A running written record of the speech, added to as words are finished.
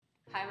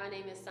Hi, my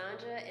name is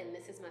Sandra, and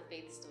this is my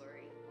faith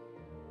story.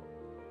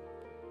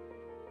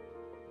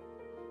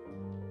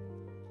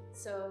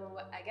 So,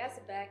 I guess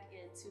back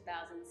in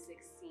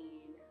 2016,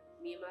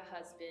 me and my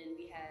husband,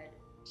 we had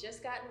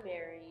just gotten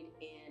married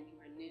and we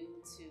were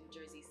new to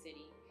Jersey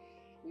City.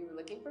 We were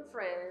looking for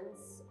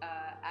friends.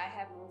 I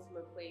have moved from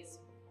a place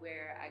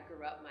where I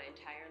grew up my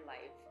entire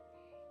life,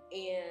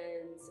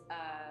 and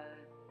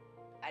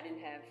I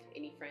didn't have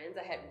any friends.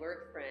 I had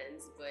work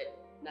friends,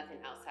 but nothing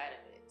outside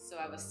of it. So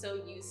I was so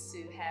used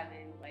to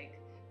having like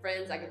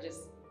friends I could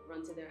just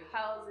run to their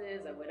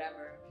houses or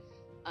whatever.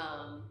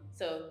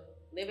 So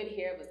living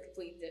here was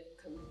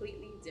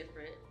completely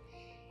different.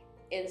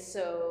 And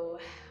so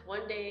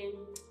one day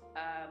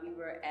we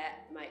were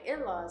at my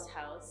in-laws'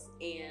 house,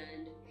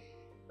 and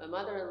my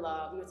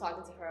mother-in-law, we were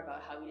talking to her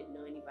about how we didn't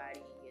know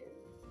anybody,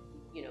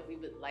 and we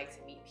would like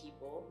to meet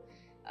people.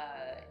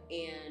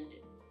 And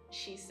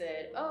she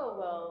said, "Oh,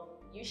 well,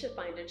 you should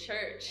find a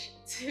church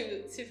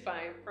to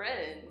find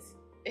friends."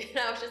 And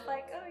I was just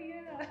like, "Oh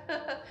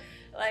yeah."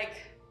 Like,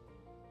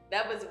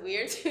 that was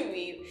weird to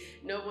me.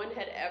 No one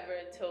had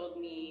ever told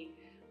me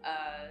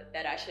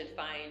that I should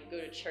go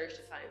to church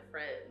to find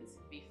friends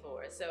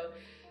before. So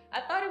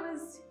I thought it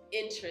was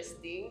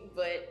interesting,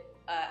 but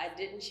I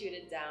didn't shoot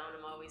it down.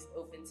 I'm always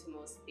open to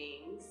most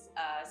things.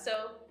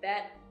 So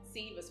that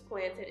seed was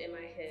planted in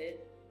my head,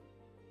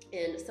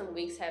 and some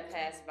weeks have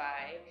passed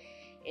by.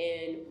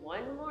 And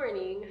one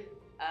morning,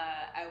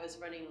 I was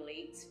running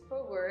late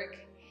for work,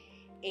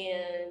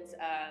 and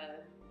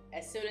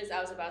as soon as I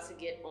was about to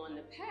get on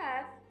the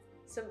path,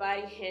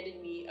 somebody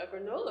handed me a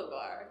granola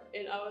bar,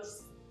 and I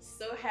was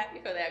so happy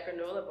for that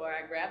granola bar.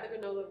 I grabbed the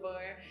granola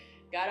bar,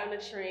 got on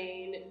the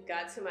train,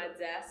 got to my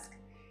desk,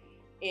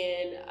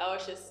 and I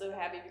was just so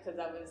happy because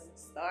I was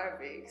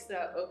starving. So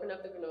I opened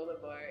up the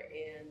granola bar,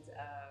 and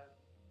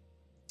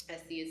I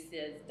see it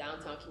says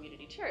Downtown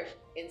Community Church.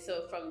 And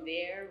so from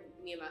there,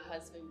 me and my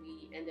husband,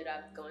 we ended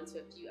up going to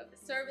a few of the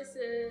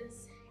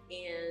services,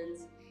 and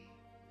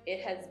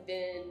it has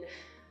been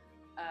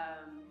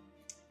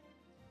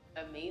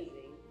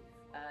amazing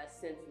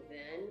since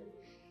then.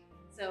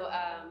 So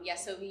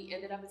so we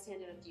ended up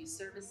attending a few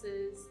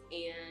services,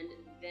 and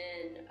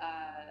then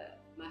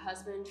my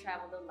husband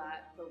traveled a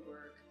lot for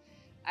work.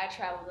 I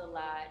traveled a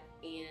lot,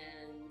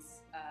 and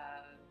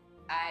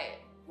I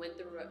went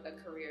through a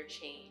career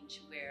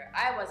change where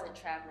I wasn't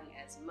traveling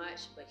as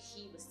much, but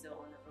he was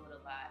still on the road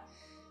a lot.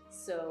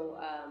 So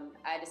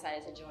I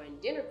decided to join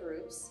dinner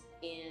groups,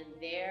 and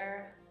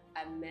there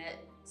I met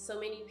so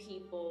many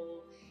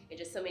people, and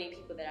just so many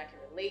people that I can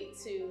relate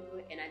to,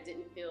 and I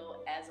didn't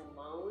feel as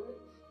alone.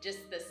 Just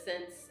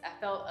I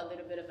felt a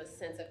little bit of a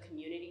sense of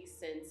community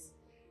since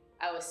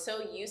I was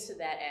so used to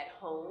that at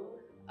home.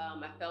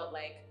 I felt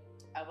like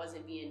I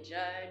wasn't being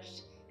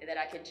judged, and that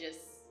I could just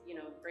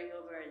bring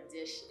over a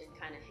dish and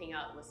kind of hang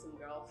out with some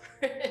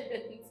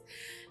girlfriends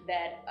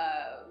that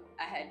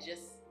I had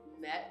just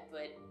met,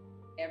 but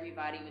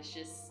everybody was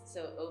just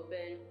so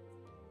open.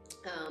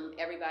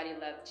 Everybody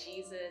loved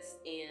Jesus,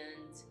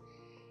 and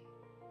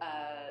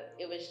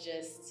it was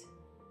just,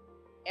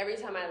 every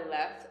time I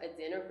left a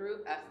dinner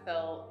group, I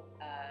felt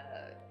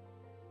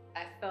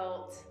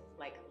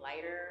like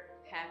lighter,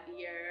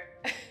 happier.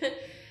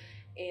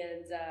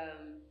 And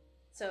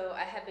so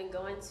I have been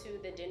going to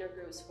the dinner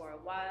groups for a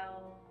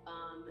while,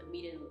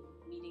 meeting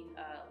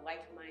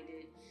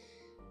like-minded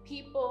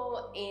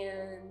people,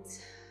 and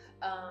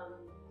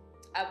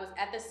I was,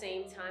 at the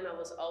same time, I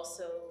was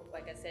also,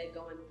 like I said,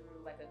 going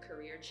through like a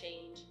career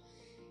change.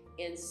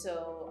 And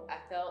so I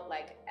felt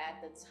like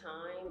at the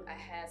time I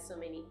had so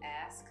many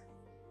asks.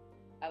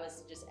 I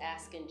was just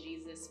asking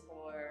Jesus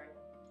for,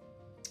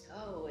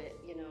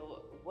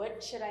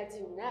 what should I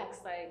do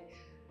next? Like,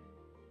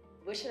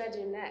 what should I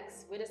do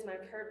next? What is my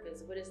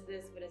purpose? What is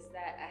this? What is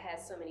that? I had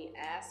so many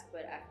asks,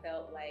 but I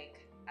felt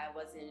like I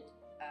wasn't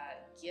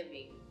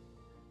giving.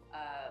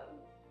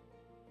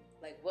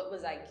 Like, what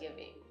was I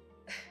giving?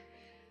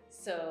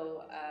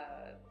 So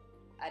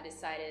I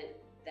decided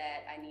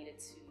that I needed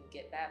to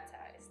get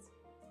baptized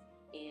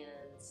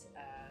and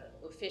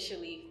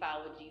officially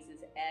follow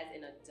Jesus as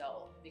an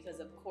adult, because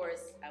of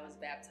course I was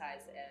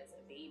baptized as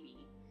a baby.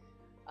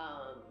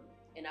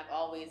 And I've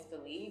always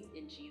believed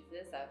in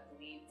Jesus. I've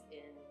believed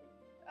in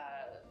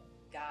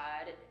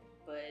God,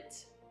 but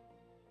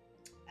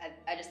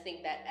I just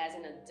think that as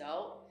an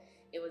adult,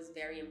 it was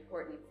very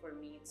important for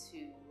me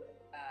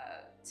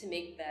to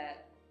make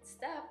that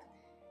step,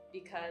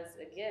 because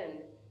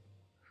again,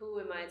 who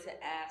am I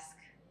to ask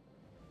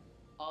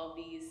all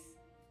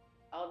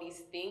these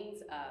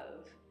things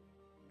of,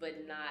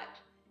 but not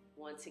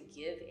want to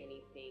give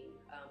anything,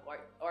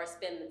 or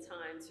spend the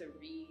time to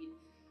read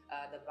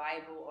the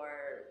Bible,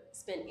 or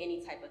spend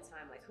any type of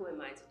time? Like, who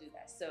am I to do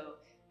that? So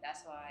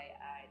that's why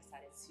I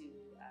decided to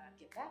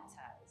get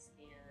baptized.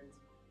 And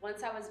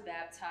once I was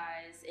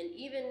baptized, and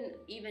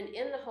even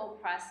in the whole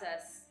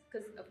process,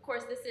 because of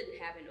course this didn't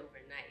happen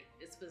overnight.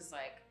 This was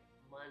like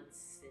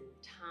months and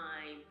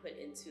time put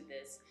into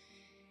this.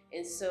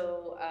 And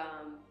so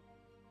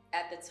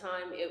at the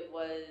time it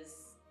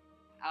was,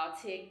 I'll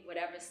take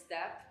whatever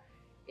step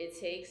it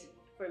takes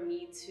for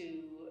me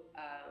to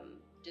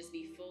just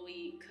be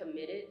fully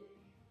committed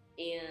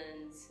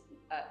and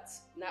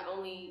not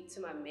only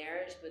to my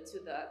marriage, but to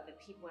the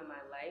people in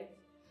my life.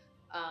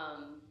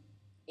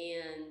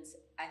 And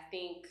I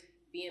think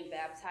being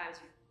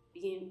baptized,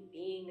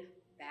 being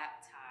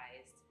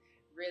baptized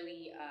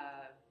really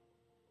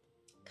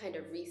kind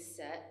of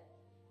reset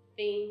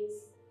things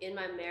in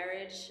my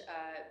marriage.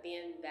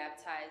 Being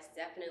baptized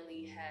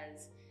definitely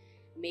has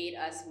made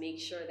us make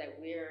sure that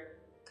we're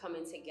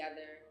coming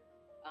together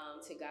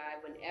to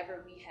God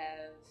whenever we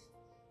have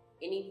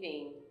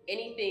anything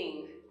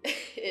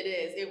it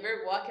is. If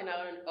we're walking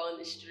out on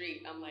the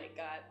street, I'm like,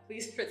 God,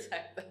 please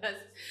protect us.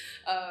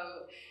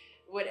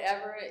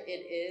 Whatever it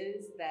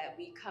is that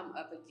we come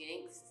up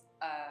against,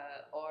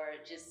 or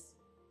just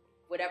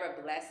whatever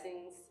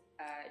blessings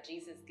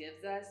Jesus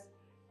gives us,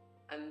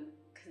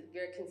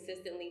 we're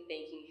consistently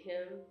thanking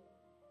Him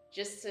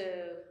just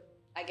to,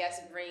 I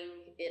guess, bring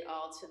it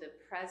all to the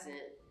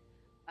present.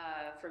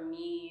 For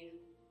me,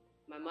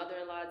 my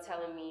mother-in-law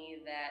telling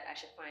me that I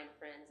should find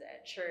friends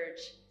at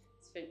church,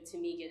 to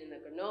me getting the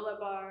granola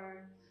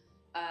bar,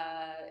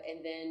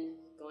 and then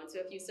going to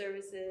a few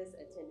services,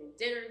 attending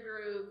dinner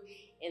group,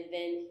 and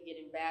then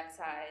getting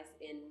baptized.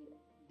 And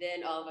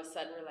then all of a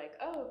sudden we're like,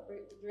 oh,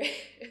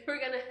 we're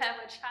gonna have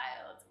a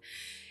child.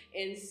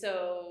 And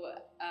so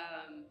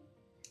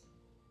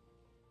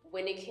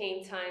when it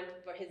came time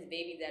for his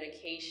baby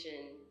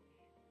dedication,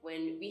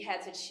 when we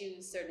had to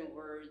choose certain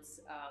words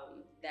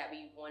that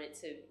we wanted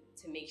to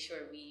make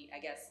sure we, I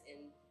guess,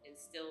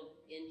 instilled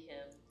in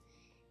him,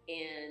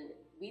 and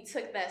we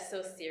took that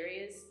so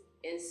serious.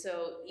 And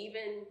so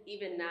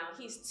even now,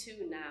 he's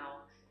 2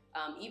 now,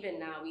 even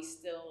now we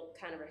still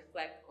kind of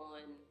reflect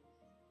on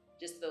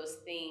just those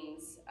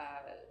things,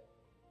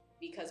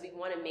 because we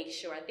want to make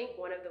sure. I think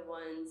one of the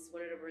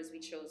words we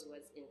chose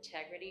was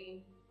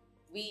integrity.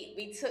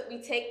 We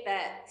take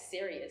that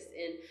serious,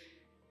 and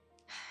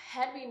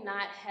had we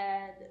not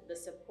had the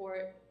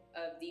support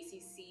of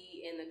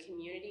DCC and the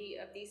community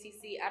of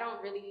DCC, I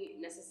don't really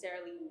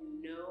necessarily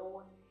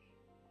know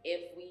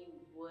if we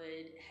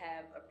would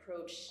have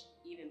approached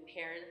even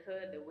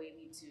parenthood the way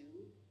we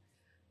do.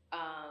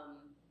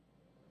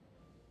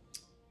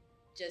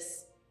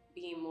 Just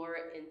being more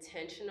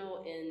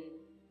intentional in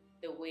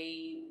the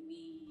way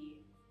we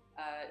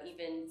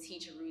even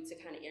teach Rude to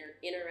kind of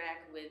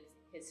interact with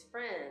his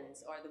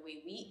friends, or the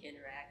way we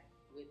interact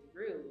with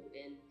Rude,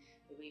 and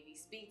the way we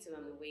speak to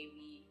him, the way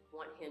we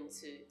want him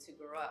to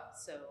grow up.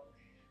 So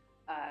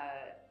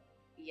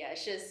yeah,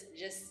 it's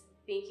just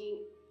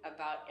thinking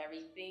about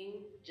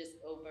everything just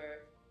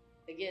over,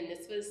 again,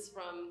 this was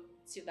from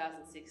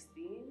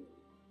 2016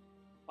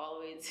 all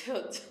the way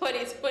until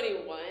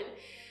 2021.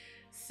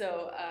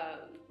 So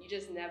you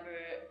just never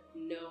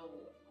know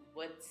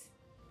what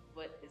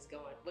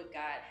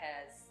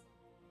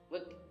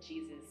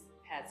Jesus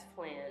has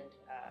planned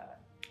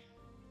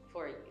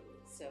for you.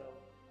 So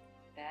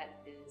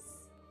that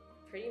is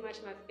pretty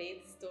much my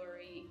faith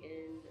story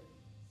in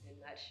a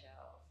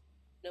nutshell.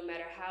 No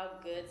matter how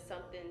good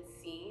something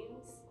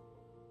seems,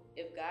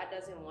 if God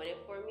doesn't want it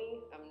for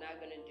me, I'm not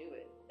gonna do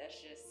it.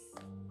 That's just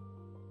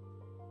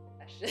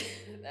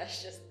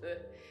it.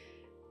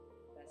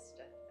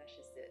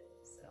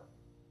 So.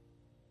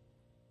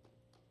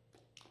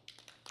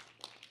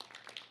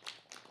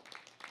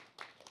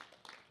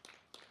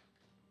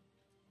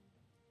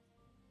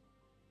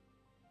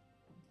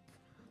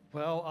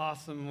 Well,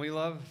 awesome. We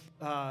love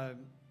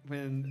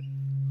when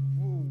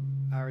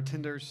our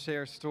attenders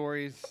share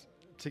stories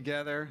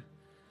together.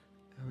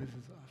 Oh, this is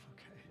off.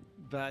 Okay.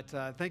 But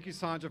thank you,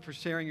 Sandra, for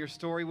sharing your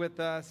story with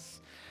us.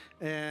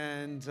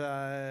 And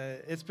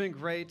it's been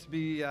great to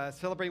be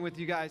celebrating with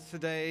you guys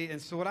today.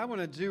 And so what I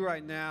want to do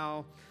right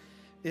now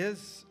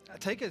is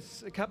take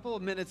us a couple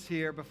of minutes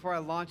here before I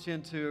launch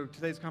into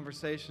today's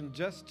conversation,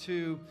 just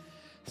to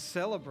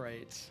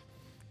celebrate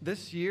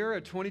this year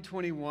of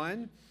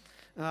 2021.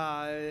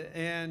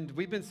 And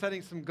we've been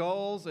setting some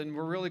goals, and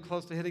we're really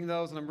close to hitting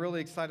those, and I'm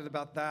really excited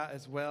about that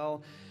as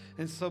well.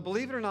 And so,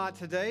 believe it or not,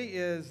 today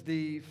is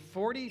the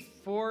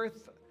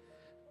 44th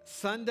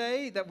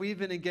Sunday that we've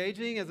been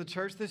engaging as a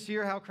church this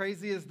year. How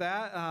crazy is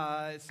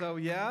that? So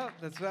yeah,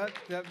 that's that.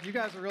 You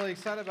guys are really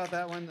excited about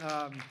that one.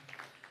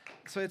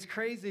 So it's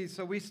crazy.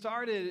 So we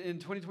started in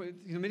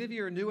 2020. Many of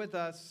you are new with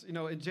us.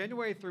 In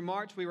January through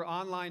March, we were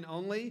online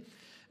only.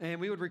 And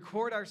we would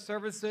record our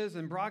services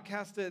and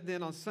broadcast it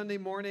then on Sunday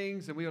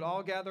mornings, and we would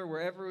all gather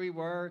wherever we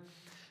were,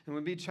 and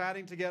we'd be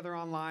chatting together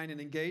online and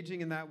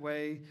engaging in that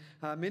way.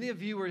 Many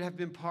of you have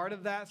been part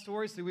of that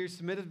story, so we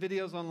submitted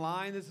videos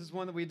online. This is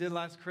one that we did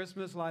last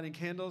Christmas, lighting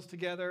candles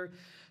together.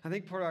 I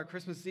think for our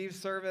Christmas Eve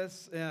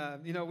service,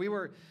 and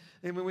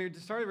when we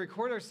started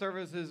recording our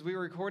services, we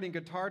were recording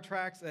guitar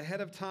tracks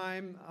ahead of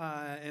time,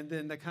 and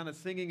then the kind of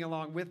singing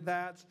along with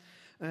that.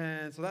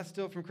 And so that's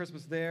still from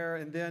Christmas there.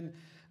 And then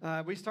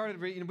we started,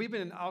 we've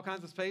been in all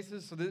kinds of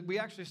spaces. So we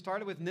actually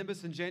started with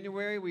Nimbus in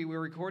January. We were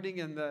recording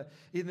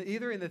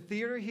either in the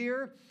theater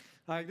here.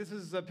 This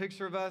is a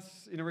picture of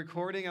us,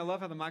 recording. I love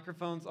how the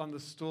microphone's on the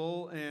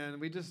stool,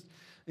 and we just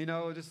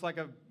just like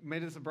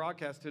made this a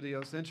broadcast studio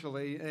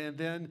essentially. And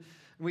then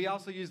we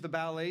also use the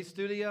ballet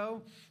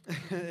studio.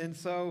 And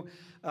so,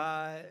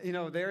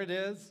 there it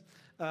is.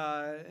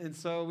 And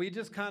so we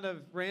just kind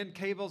of ran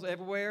cables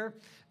everywhere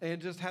and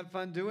just had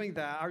fun doing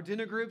that. Our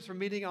dinner groups were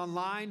meeting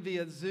online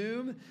via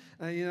Zoom,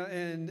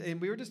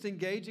 and we were just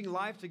engaging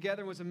live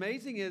together. And what's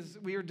amazing is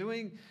we were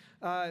doing,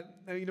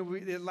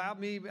 it allowed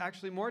me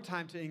actually more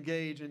time to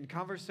engage in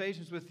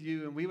conversations with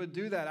you, and we would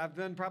do that. I've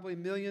done probably a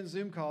million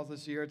Zoom calls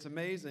this year. It's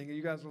amazing. And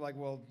you guys were like,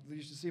 well,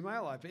 you should see my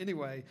life.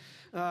 Anyway,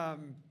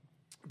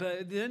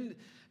 but then,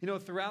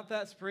 throughout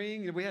that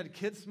spring, we had a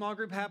kids small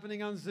group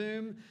happening on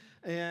Zoom.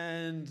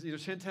 And,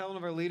 Chantel, one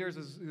of our leaders,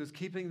 was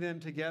keeping them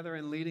together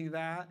and leading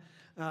that.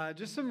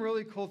 Just some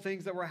really cool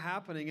things that were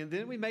happening. And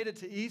then we made it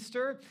to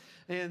Easter,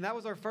 and that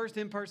was our first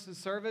in-person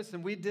service.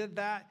 And we did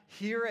that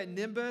here at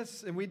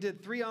Nimbus, and we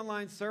did 3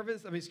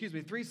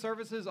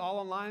 services all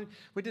online.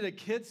 We did a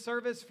kids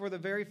service for the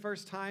very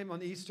first time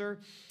on Easter.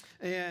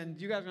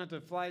 And you guys are going to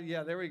have to fly.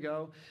 Yeah, there we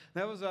go.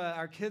 That was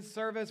our kids'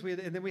 service. And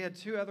then we had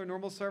 2 other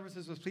normal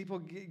services with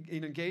people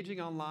engaging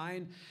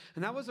online.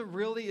 And that was a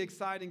really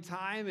exciting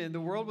time. And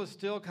the world was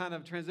still kind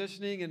of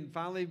transitioning and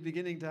finally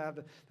beginning to have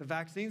the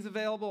vaccines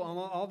available and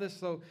all this.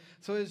 So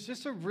it's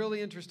just a really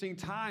interesting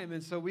time.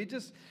 And so we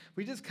just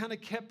kind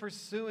of kept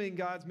pursuing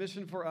God's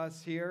mission for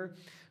us here.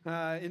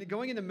 And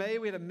going into May,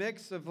 we had a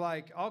mix of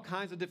like all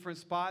kinds of different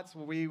spots.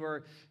 Where we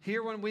were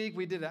here one week.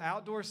 We did an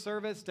outdoor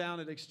service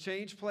down at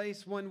Exchange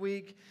Place one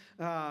week.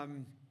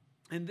 And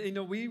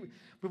we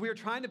were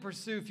trying to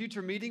pursue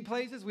future meeting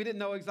places. We didn't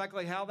know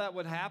exactly how that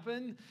would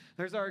happen.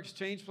 There's our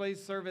Exchange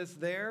Place service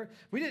there.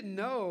 We didn't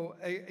know,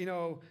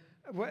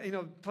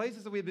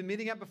 places that we had been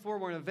meeting at before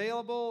weren't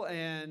available,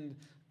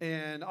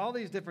 and all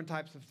these different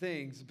types of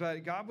things.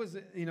 But God was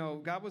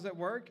at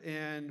work,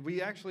 and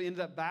we actually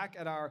ended up back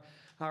at our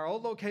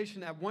old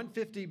location at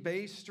 150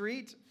 Bay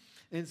Street.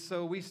 And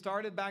so we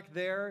started back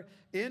there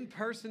in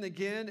person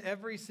again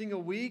every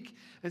single week.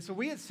 And so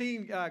we had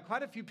seen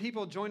quite a few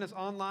people join us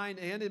online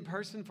and in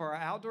person for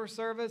our outdoor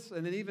service,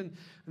 and then even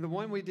the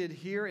one we did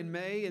here in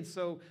May. And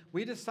so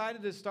we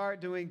decided to start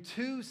doing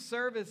 2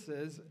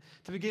 services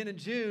to begin in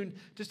June,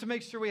 just to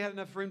make sure we had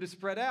enough room to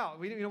spread out.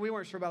 We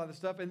weren't sure about all this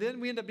stuff. And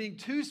then we ended up being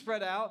 2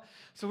 spread out.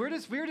 So we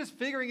were just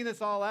figuring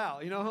this all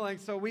out,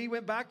 so we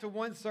went back to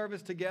 1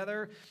 service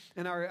together,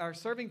 and our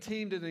serving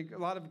team did a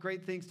lot of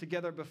great things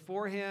together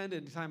beforehand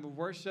in time of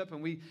worship,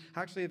 and we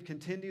actually have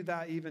continued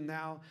that even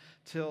now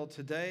till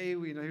today.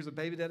 Here's a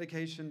baby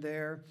dedication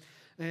there.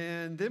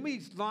 And then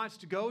we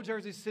launched Go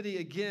Jersey City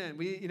again.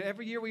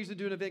 Every year we used to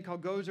do an event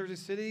called Go Jersey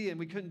City, and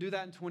we couldn't do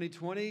that in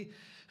 2020.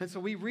 And so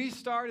we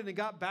restarted and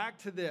got back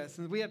to this.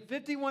 And we had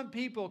 51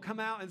 people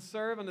come out and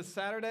serve on a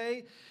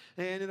Saturday.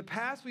 And in the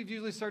past, we've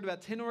usually served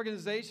about 10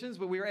 organizations,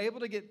 but we were able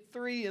to get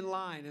 3 in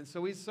line. And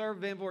so we served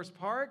Van Voorst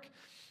Park.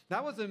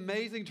 That was an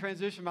amazing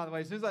transition, by the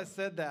way. As soon as I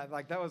said that,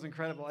 that was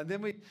incredible. And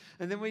then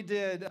we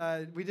did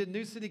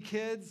New City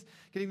Kids,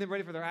 getting them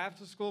ready for their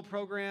after-school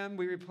program.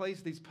 We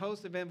replaced these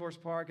posts at Van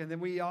Voorst Park, and then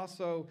we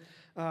also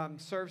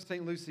served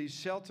St. Lucy's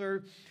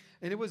Shelter.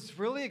 And it was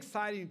really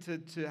exciting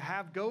to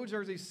have Go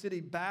Jersey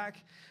City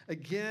back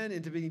again,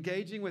 and to be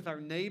engaging with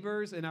our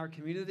neighbors in our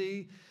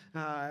community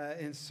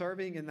and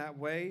serving in that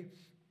way.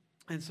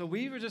 And so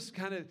we were just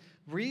kind of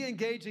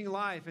re-engaging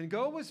life. And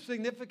Go was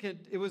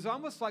significant. It was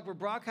almost like we're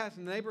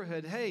broadcasting the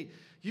neighborhood. Hey,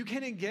 you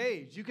can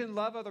engage. You can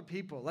love other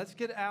people. Let's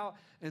get out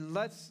and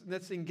let's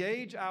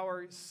engage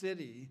our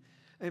city.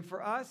 And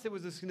for us, it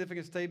was a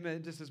significant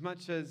statement just as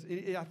much as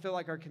I feel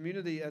like our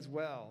community as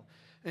well.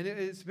 And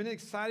it's been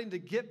exciting to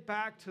get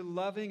back to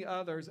loving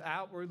others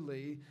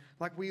outwardly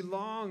like we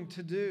long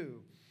to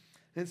do.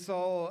 And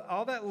so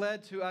all that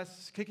led to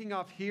us kicking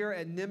off here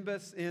at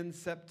Nimbus in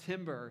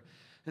September.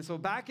 And so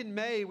back in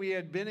May, we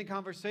had been in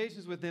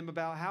conversations with them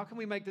about how can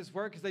we make this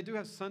work, because they do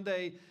have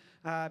Sunday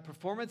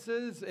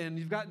performances, and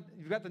you've got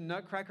the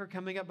Nutcracker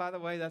coming up, by the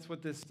way. That's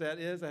what this set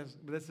is.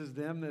 This is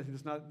them.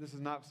 This is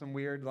not some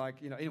weird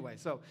anyway.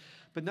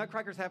 But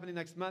Nutcracker's happening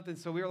next month, and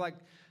so we were like,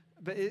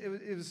 but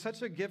it was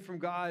such a gift from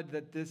God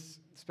that this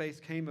space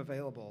came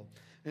available.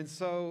 And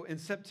so in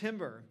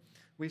September,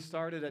 we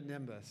started at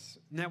Nimbus.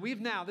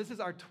 This is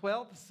our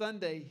 12th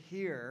Sunday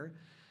here,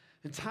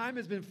 and time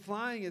has been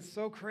flying. It's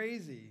so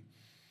crazy.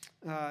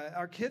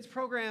 Our kids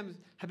programs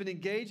have been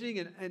engaging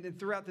and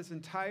throughout this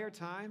entire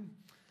time.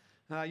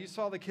 You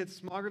saw the kids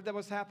small group that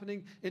was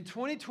happening. In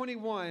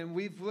 2021,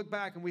 we've looked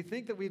back and we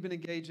think that we've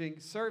been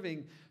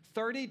serving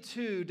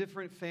 32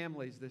 different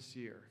families this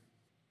year.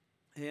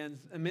 And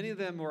many of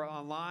them were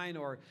online,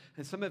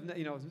 and some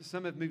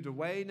have moved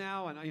away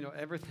now, and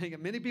everything.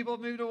 Many people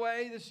have moved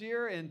away this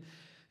year, and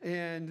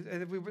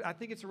I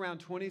think it's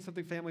around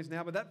 20-something families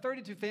now. But that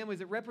 32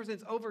 families, it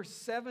represents over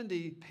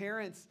 70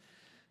 parents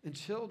and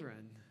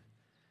children.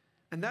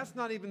 And that's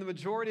not even the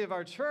majority of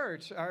our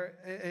church.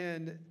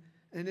 And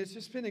it's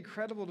just been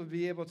incredible to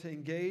be able to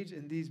engage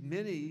in these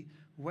many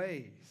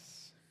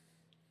ways.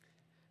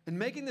 And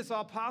making this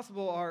all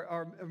possible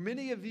are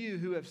many of you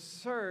who have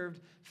served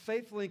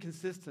faithfully and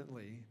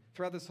consistently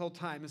throughout this whole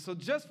time. And so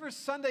just for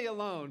Sunday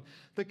alone,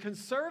 the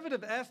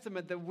conservative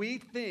estimate that we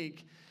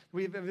think,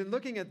 we've been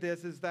looking at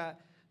this, is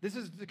that this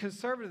is the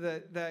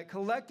conservative, that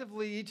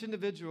collectively each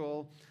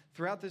individual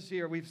throughout this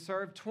year, we've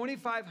served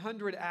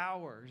 2,500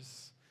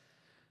 hours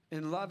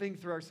in loving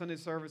through our Sunday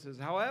services.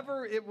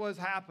 However it was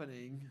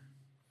happening,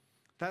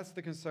 that's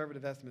the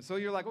conservative estimate. So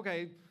you're like,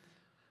 okay,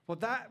 well,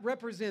 that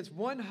represents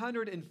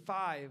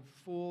 105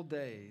 full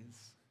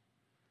days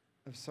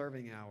of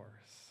serving hours.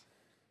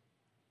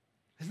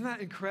 Isn't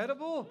that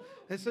incredible?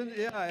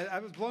 I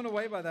was blown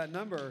away by that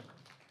number.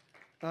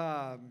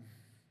 Our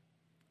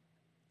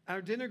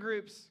dinner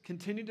groups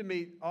continued to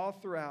meet all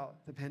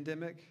throughout the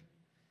pandemic.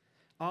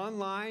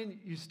 Online,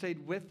 you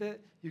stayed with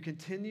it. You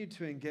continued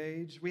to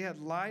engage. We had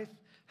life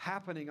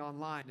happening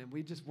online, and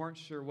we just weren't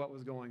sure what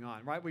was going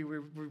on, right? We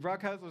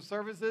broadcast those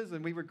services,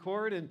 and we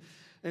record, and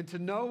to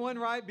no one,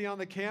 right,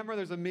 beyond the camera,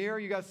 there's a mirror.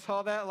 You guys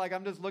saw that? Like,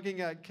 I'm just looking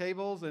at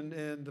cables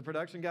and the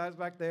production guys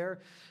back there.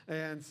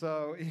 And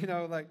so,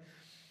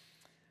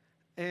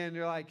 and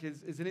you're like,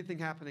 is anything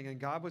happening? And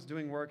God was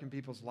doing work in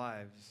people's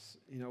lives.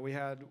 We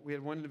had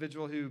one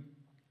individual who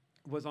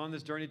was on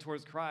this journey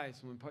towards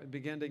Christ and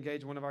began to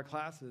engage one of our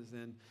classes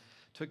and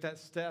took that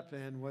step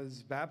and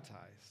was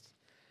baptized.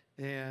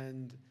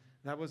 And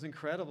that was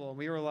incredible. And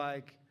we were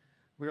like,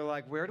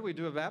 where do we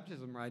do a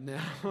baptism right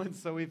now? And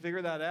so we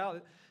figured that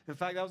out. In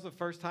fact, that was the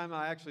first time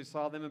I actually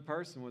saw them in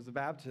person, was the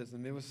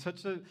baptism. It was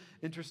such an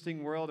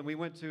interesting world. And we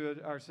went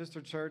to our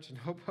sister church in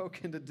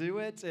Hoboken to do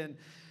it.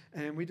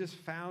 And we just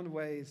found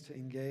ways to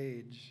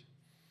engage.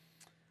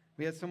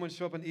 We had someone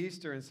show up on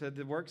Easter and said,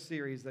 the work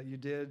series that you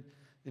did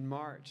in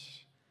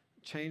March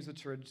changed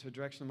the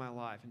direction of my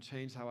life and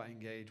changed how I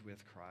engage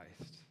with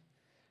Christ.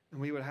 And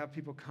we would have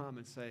people come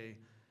and say,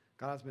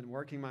 God's been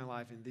working my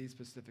life in these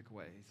specific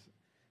ways.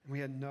 And we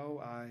had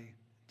no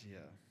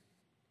idea.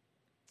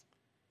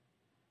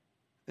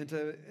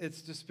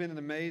 It's just been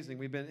amazing.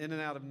 We've been in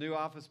and out of new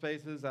office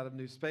spaces, out of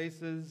new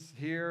spaces.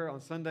 Here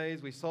on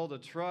Sundays, we sold a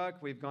truck.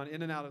 We've gone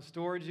in and out of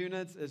storage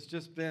units. It's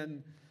just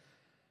been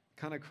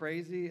kind of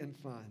crazy and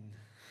fun.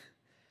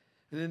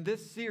 And in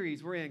this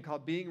series we're in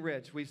called Being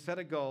Rich, we set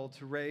a goal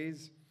to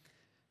raise,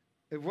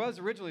 it was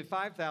originally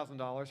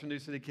 $5,000 for New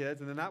City Kids,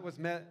 and then that was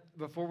met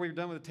before we were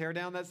done with the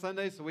teardown that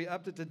Sunday, so we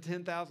upped it to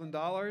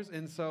 $10,000.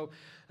 And so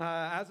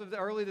as of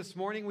early this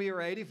morning, we were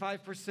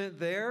 85%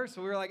 there,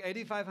 so we were like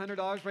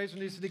 $8,500 raised for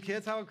New City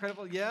Kids. How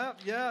incredible. Yeah,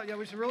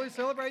 we should really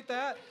celebrate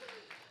that.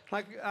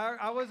 Like,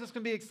 I was just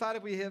going to be excited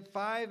if we hit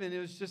 5, and it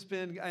was just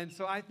been, and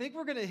so I think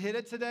we're going to hit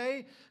it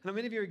today. And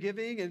many of you are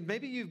giving, and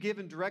maybe you've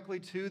given directly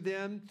to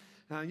them.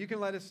 You can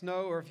let us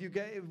know, or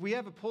if we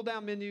have a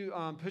pull-down menu,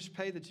 push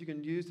pay that you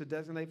can use to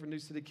designate for New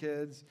City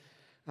Kids.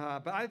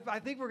 But I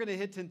think we're going to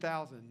hit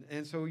 10,000,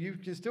 and so you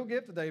can still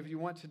give today if you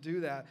want to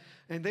do that.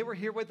 And they were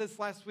here with us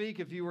last week,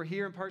 if you were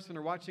here in person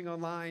or watching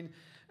online,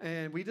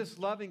 and we just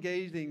love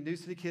engaging New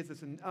City Kids.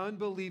 It's an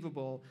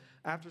unbelievable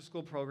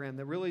after-school program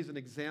that really is an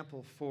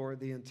example for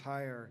the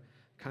entire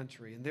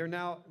country. And they're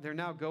now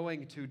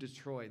going to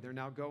Detroit. They're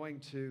now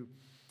going to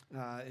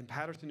in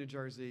Paterson, New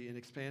Jersey, and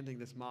expanding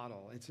this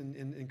model. It's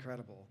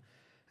incredible.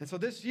 And so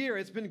this year,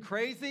 it's been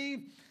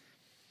crazy.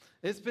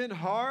 It's been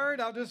hard.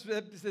 I'll just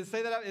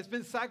say that. It's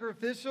been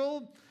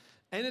sacrificial,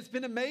 and it's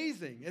been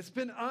amazing. It's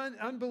been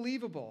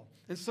unbelievable.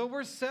 And so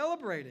we're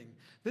celebrating.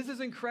 This is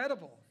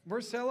incredible.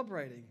 We're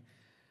celebrating.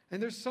 And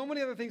there's so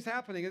many other things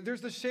happening. And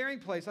there's the sharing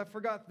place. I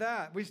forgot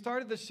that. We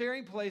started the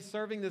sharing place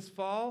serving this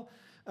fall,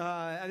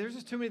 and there's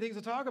just too many things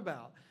to talk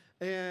about.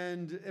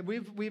 And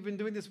we've been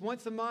doing this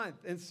once a month.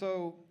 And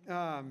so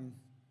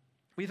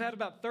we've had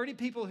about 30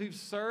 people who've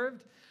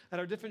served at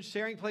our different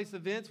sharing place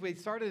events. We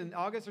started in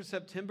August or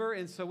September.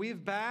 And so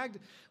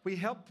we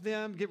helped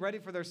them get ready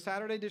for their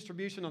Saturday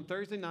distribution on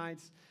Thursday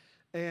nights.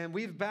 And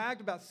we've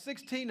bagged about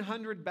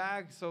 1,600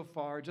 bags so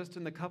far, just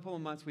in the couple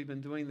of months we've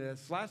been doing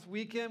this. Last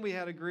weekend, we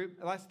had a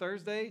group, last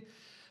Thursday,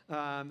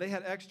 they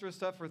had extra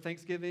stuff for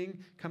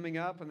Thanksgiving coming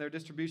up and their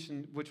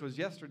distribution, which was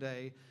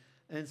yesterday.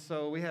 And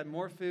so we had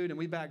more food, and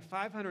we bagged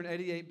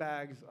 588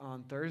 bags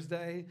on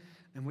Thursday,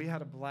 and we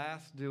had a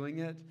blast doing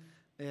it.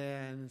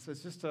 And so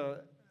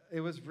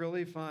it was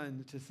really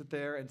fun to sit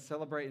there and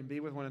celebrate and be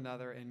with one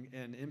another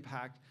and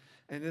impact.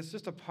 And it's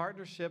just a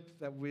partnership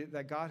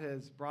that God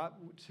has brought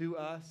to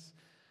us,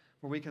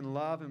 where we can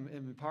love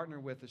and partner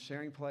with the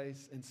sharing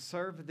place and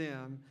serve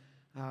them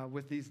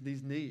with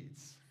these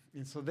needs.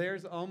 And so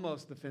there's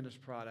almost the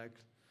finished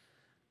product.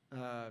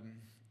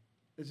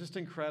 It's just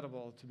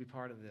incredible to be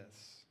part of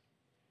this.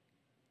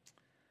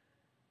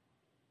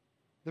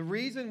 The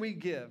reason we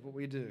give what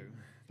we do,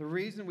 the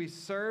reason we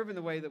serve in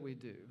the way that we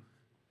do,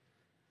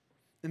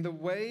 and the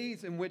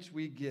ways in which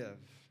we give,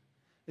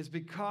 is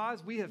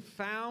because we have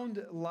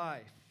found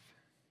life.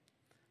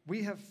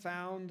 We have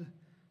found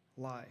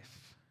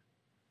life.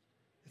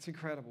 It's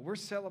incredible. We're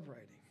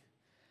celebrating.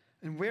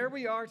 And where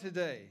we are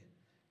today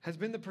has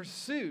been the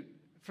pursuit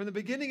from the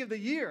beginning of the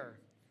year.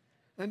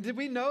 And did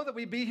we know that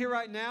we'd be here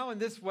right now in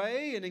this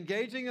way and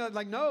engaging?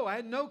 No, I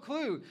had no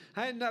clue.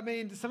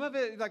 Some of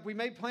it, we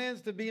made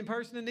plans to be in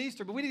person in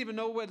Easter, but we didn't even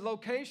know what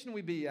location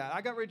we'd be at.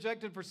 I got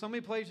rejected for so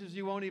many places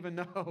you won't even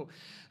know.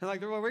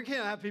 And we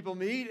can't have people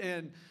meet.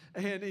 And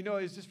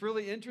it's just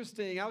really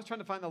interesting. I was trying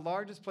to find the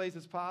largest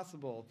places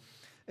possible.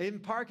 In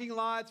parking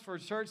lots for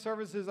church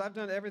services, I've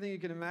done everything you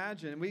can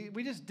imagine.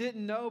 We just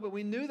didn't know, but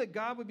we knew that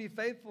God would be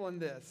faithful in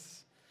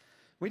this.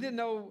 We didn't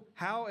know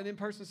how an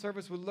in-person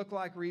service would look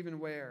like or even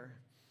where.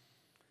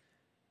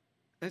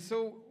 And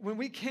so when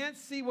we can't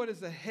see what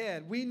is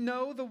ahead, we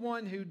know the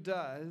one who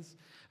does,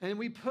 and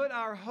we put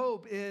our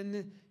hope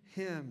in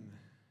him.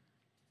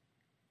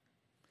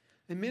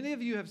 And many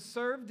of you have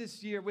served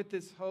this year with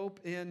this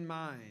hope in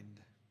mind,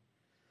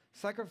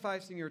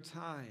 sacrificing your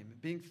time,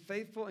 being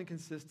faithful and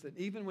consistent,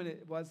 even when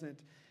it wasn't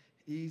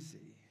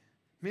easy.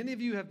 Many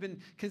of you have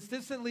been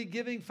consistently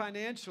giving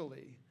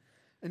financially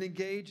and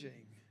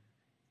engaging.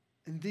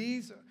 And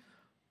these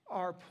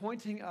are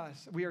pointing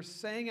us, we are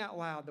saying out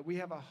loud that we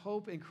have a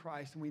hope in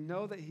Christ, and we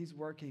know that he's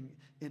working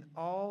in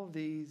all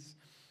these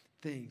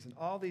things, in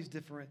all these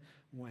different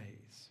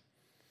ways.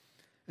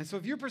 And so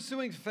if you're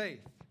pursuing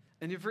faith,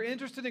 and if you're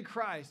interested in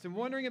Christ and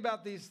wondering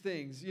about these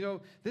things,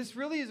 this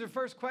really is your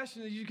first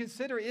question that you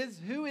consider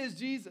who is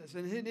Jesus?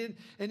 And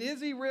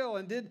is he real?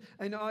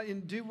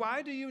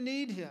 Why do you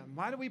need him?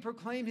 Why do we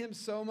proclaim him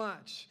so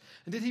much?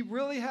 And did he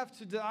really have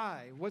to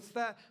die? What's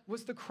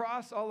the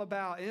cross all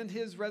about and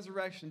his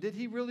resurrection? Did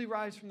he really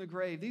rise from the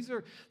grave? These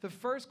are the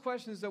first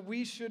questions that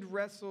we should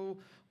wrestle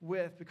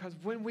with, because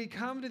when we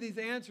come to these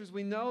answers,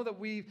 we know that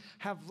we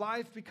have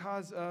life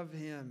because of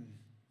him.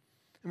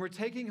 And we're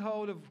taking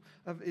hold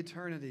of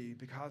eternity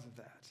because of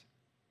that.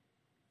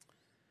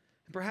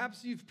 And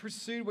perhaps you've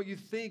pursued what you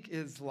think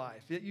is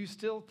life, yet you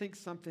still think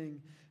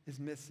something is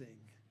missing.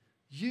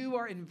 You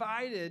are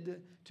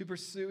invited to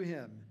pursue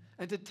him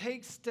and to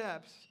take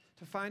steps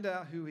to find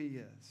out who he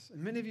is.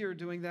 And many of you are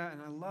doing that,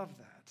 and I love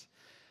that.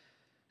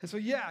 And so,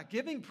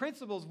 giving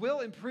principles will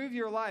improve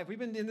your life. We've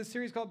been in this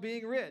series called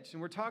Being Rich,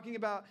 and we're talking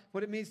about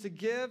what it means to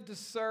give, to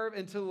serve,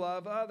 and to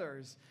love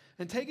others.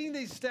 And taking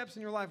these steps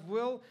in your life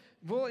will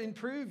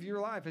improve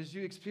your life as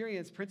you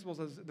experience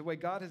principles as the way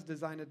God has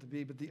designed it to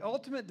be. But the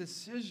ultimate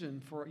decision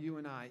for you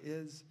and I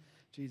is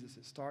Jesus.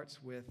 It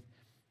starts with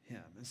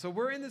him. And so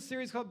we're in this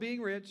series called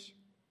Being Rich,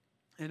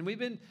 and we've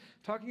been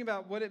talking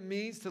about what it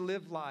means to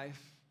live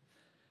life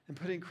and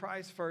putting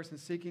Christ first and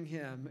seeking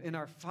him in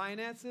our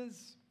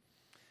finances,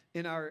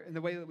 in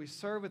the way that we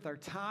serve with our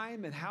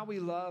time, and how we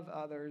love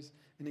others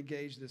and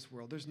engage this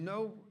world. There's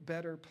no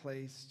better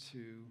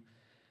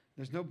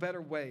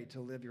way to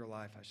live your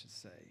life, I should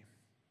say.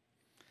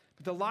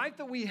 But the life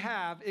that we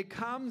have, it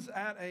comes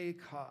at a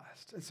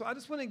cost. And so I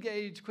just want to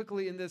engage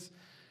quickly in this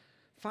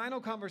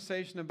final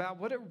conversation about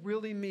what it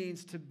really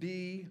means to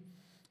be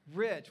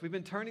rich. We've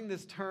been turning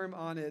this term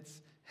on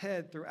its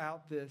head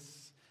throughout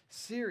this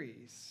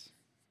series.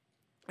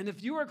 And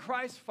if you are a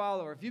Christ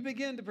follower, if you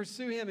begin to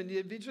pursue him and you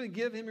eventually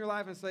give him your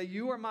life and say,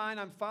 you are mine,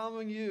 I'm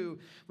following you,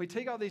 we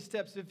take all these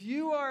steps. If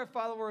you are a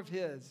follower of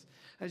his,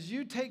 as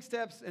you take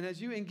steps and as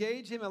you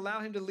engage him, allow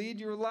him to lead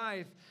your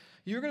life,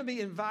 you're going to be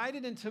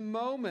invited into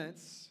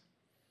moments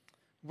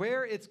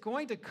where it's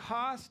going to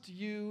cost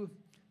you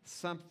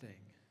something.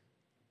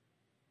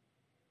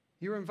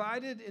 You're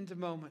invited into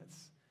moments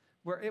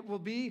where it will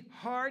be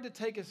hard to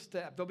take a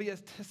step. There'll be a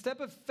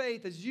step of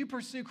faith as you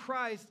pursue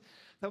Christ.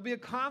 There'll be a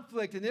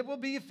conflict, and it will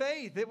be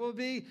faith. It will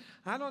be,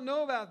 I don't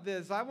know about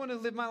this. I want to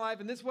live my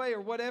life in this way, or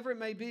whatever it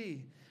may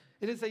be.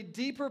 It is a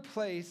deeper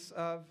place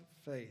of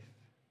faith.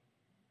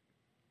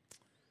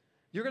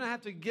 You're going to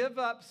have to give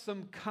up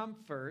some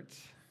comfort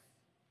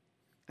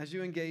as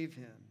you engage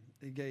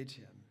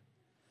him.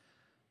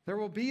 There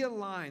will be a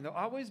line. There'll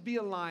always be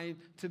a line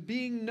to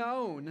being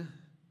known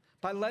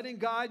by letting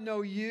God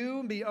know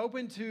you, be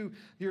open to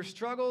your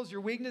struggles,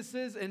 your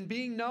weaknesses, and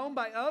being known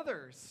by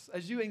others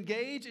as you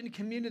engage in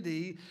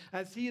community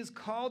as he has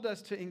called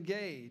us to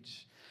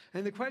engage.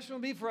 And the question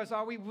will be for us,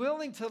 are we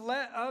willing to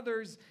let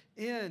others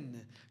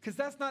in? Because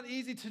that's not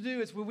easy to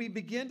do. It's when we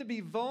begin to be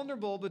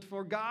vulnerable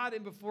before God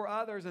and before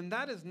others, and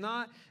that is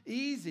not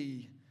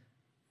easy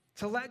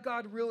to let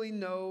God really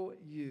know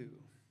you.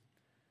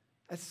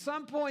 At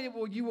some point,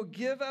 you will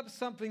give up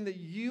something that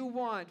you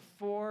want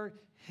for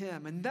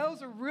him. And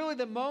those are really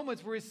the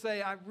moments where we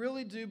say, I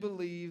really do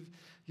believe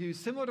you.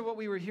 Similar to what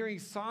we were hearing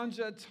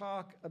Sanja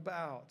talk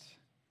about.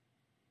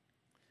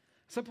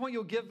 At some point,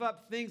 you'll give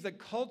up things that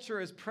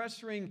culture is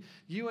pressuring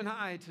you and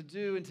I to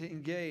do and to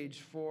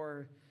engage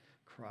for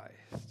Christ.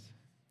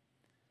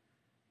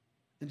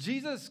 And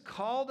Jesus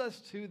called us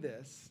to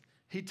this.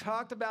 He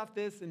talked about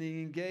this and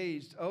he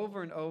engaged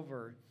over and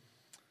over.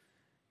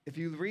 If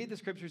you read the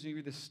scriptures and you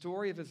read the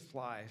story of his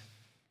life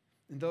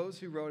and those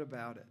who wrote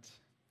about it,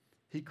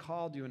 he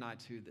called you and I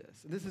to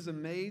this. And this is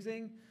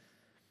amazing.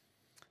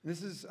 I'm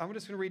just going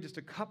to read just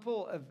a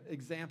couple of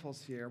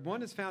examples here.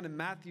 One is found in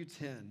Matthew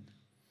 10.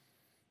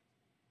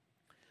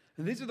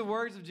 And these are the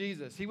words of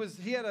Jesus.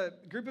 He had a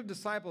group of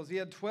disciples. He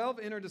had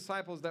 12 inner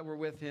disciples that were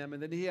with him.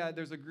 And then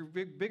there's a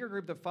bigger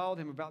group that followed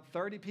him, about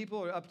 30 people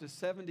or up to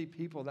 70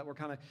 people that were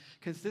kind of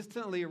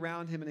consistently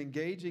around him and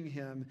engaging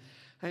him.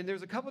 And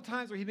there's a couple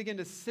times where he began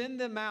to send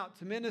them out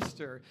to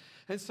minister.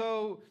 And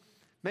so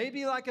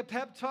maybe like a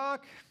pep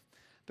talk,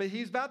 but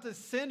he's about to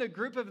send a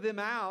group of them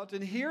out.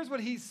 And here's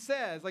what he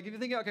says. Like if you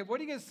think, okay, what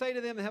are you going to say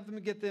to them to help them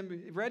get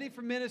them ready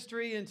for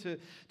ministry and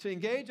to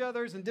engage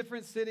others in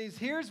different cities?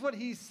 Here's what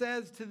he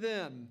says to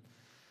them.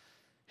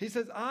 He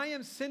says, I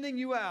am sending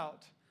you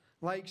out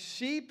like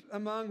sheep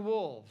among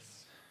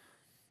wolves.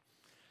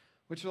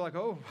 Which are like,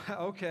 oh,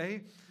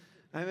 okay.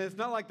 And it's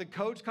not like the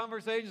coach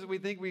conversations that we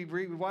think we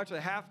watch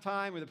at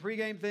halftime or the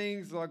pregame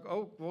things. Like,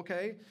 oh,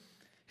 okay.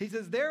 He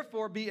says,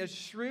 therefore, be as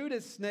shrewd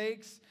as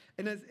snakes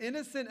and as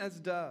innocent as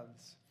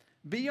doves.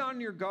 Be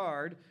on your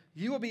guard.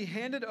 You will be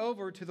handed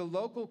over to the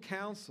local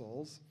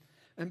councils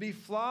and be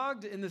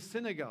flogged in the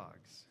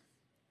synagogues.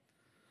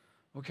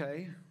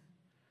 Okay?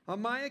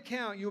 On my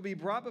account, you will be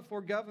brought before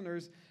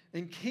governors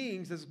and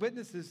kings as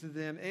witnesses to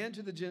them and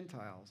to the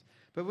Gentiles.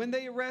 But when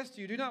they arrest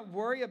you, do not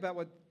worry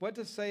about what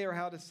to say or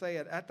how to say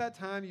it. At that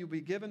time, you'll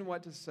be given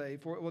what to say,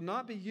 for it will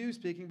not be you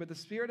speaking, but the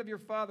Spirit of your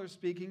Father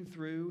speaking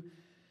through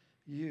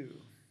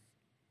you.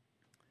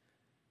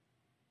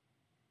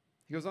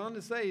 He goes on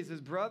to say, he says,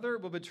 brother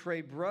will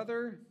betray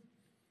brother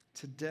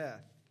to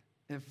death,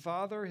 and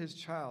father his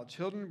child.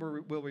 Children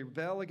will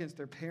rebel against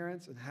their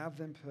parents and have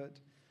them put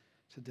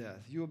to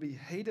death. You will be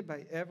hated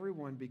by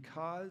everyone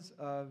because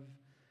of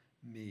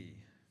me.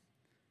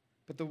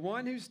 But the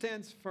one who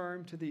stands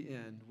firm to the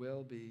end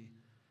will be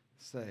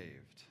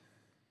saved.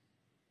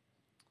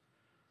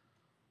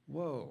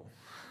 Whoa.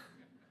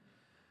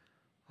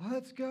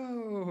 Let's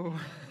go.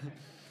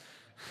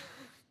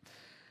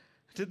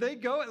 Did they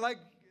go like...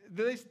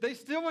 They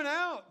still went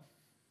out.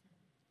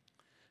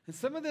 And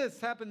some of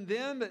this happened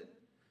then, but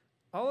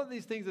all of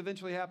these things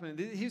eventually happened.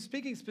 He was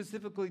speaking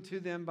specifically to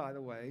them, by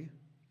the way.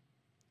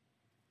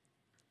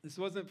 This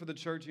wasn't for the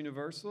church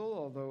universal,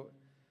 although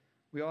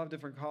we all have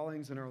different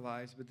callings in our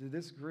lives. But to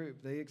this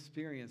group, they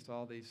experienced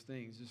all these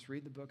things. Just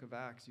read the book of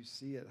Acts. You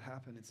see it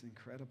happen. It's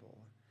incredible.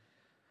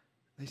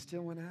 They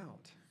still went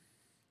out.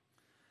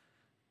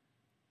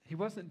 He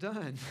wasn't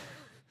done.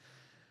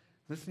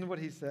 Listen to what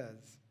he says.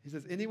 He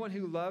says, anyone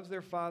who loves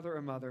their father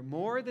or mother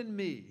more than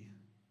me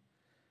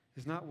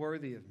is not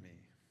worthy of me.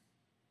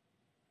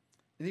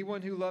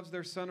 Anyone who loves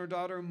their son or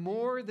daughter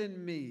more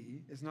than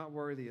me is not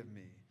worthy of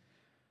me.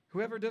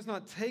 Whoever does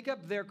not take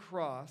up their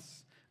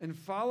cross and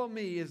follow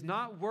me is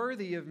not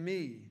worthy of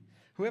me.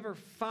 Whoever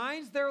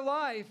finds their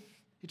life,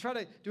 you try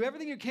to do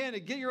everything you can to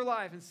get your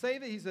life and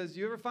save it. He says,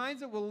 whoever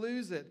finds it will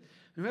lose it.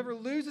 And whoever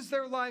loses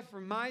their life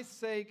for my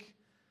sake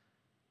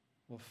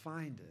will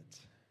find it.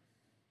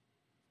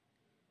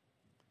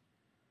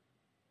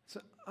 It's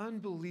an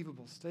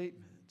unbelievable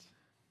statement.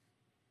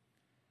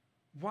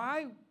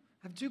 I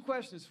have two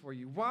questions for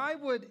you. Why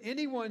would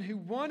anyone who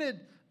wanted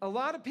a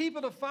lot of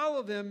people to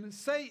follow them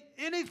say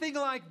anything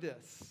like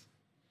this?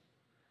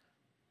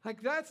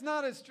 Like, that's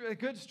not a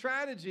good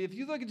strategy. If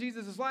you look at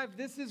Jesus' life,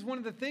 this is one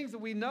of the things that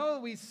we know,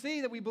 we see,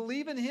 that we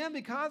believe in him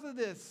because of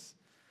this.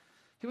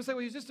 People say,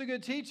 well, he's just a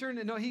good teacher.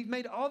 And no, he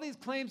made all these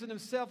claims in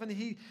himself. And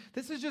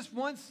this is just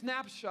one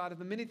snapshot of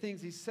the many things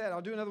he said.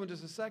 I'll do another one in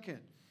just a second.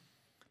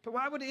 But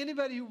why would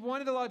anybody who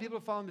wanted a lot of people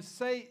to follow him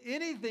say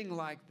anything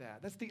like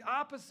that? That's the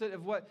opposite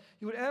of what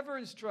you would ever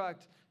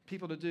instruct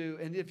people to do.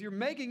 And if you're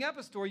making up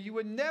a story, you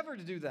would never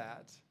do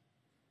that.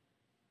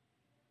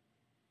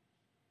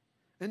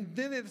 And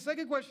then the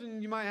second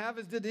question you might have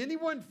is, did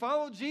anyone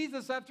follow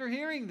Jesus after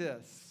hearing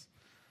this?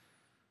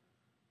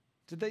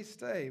 Did they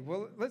stay?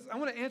 Well, I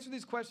want to answer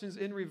these questions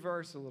in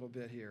reverse a little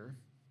bit here.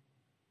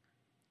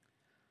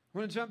 I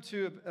want to jump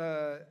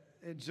to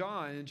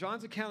John. And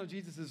John's account of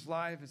Jesus'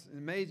 life is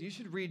amazing. You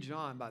should read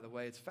John, by the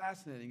way. It's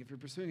fascinating if you're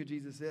pursuing who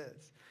Jesus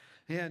is.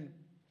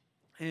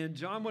 And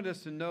John wanted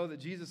us to know that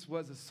Jesus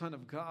was the Son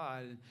of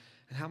God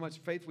and how much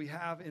faith we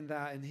have in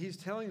that. And he's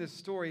telling this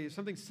story,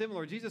 something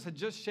similar. Jesus had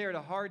just shared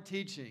a hard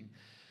teaching.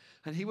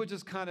 And he would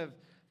just kind of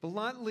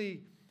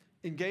bluntly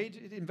engage,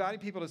 inviting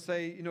people to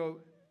say,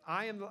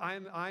 I am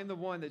the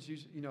one that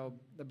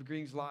that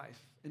brings life.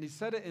 And he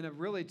said it in a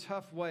really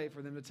tough way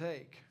for them to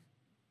take.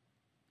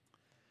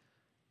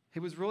 He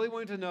was really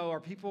wanting to know,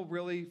 are people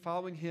really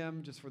following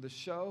him just for the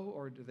show,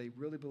 or do they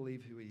really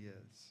believe who he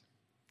is?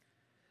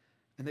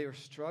 And they were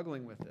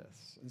struggling with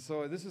this. And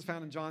so this is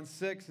found in John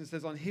 6. And it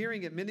says, on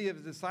hearing it, many of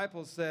his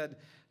disciples said,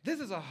 this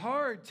is a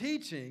hard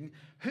teaching.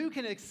 Who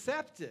can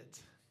accept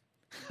it?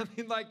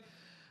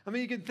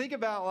 You can think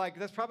about,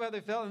 that's probably how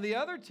they felt in the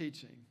other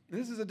teaching.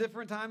 This is a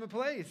different time and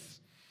place.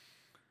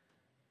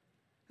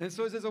 And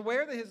so he says,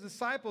 aware that his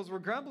disciples were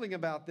grumbling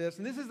about this,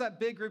 and this is that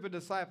big group of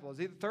disciples,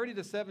 30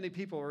 to 70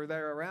 people were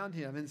there around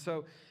him.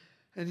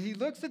 And he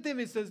looks at them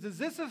and he says, does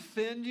this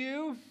offend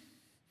you?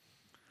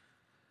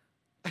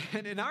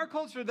 And in our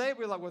culture today,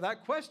 we're like, well,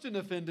 that question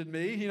offended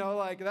me.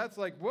 That's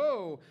like,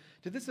 whoa,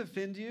 did this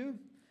offend you?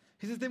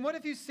 He says, then what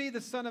if you see the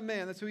Son of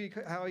Man, that's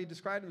how he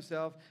described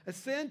himself,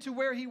 ascend to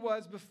where he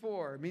was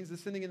before? It means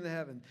ascending into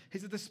heaven. He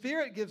said, the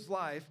Spirit gives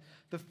life,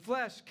 the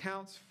flesh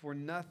counts for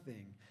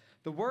nothing.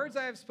 The words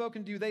I have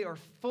spoken to you, they are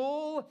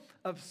full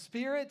of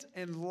spirit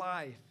and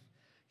life.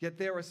 Yet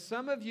there are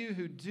some of you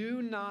who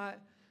do not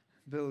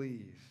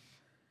believe.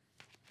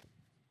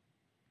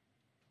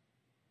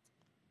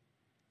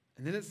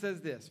 And then it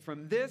says this,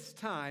 from this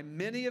time,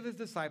 many of his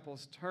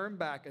disciples turned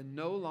back and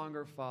no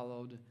longer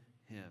followed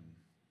him.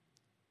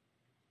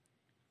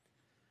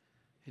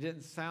 He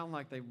didn't sound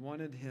like they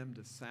wanted him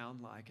to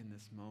sound like in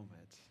this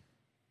moment.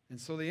 And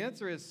so the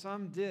answer is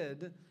some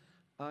did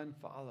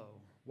unfollow,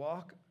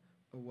 walk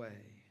away.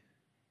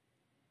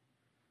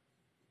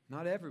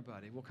 Not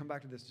everybody. We'll come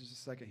back to this in just a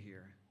second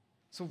here.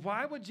 So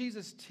why would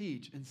Jesus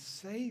teach and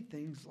say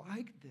things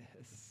like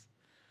this?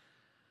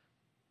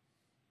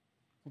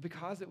 Well,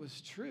 because it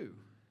was true.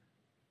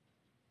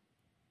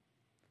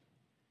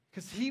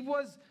 Because he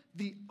was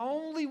the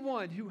only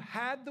one who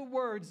had the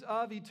words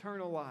of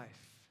eternal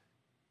life.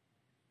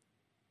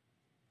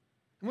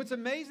 And what's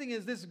amazing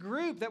is this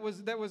group that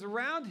was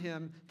around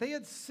him, they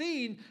had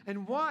seen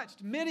and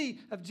watched many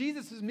of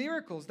Jesus'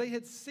 miracles. They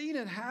had seen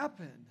it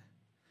happen.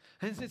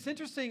 And it's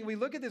interesting, we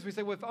look at this, we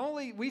say, well, if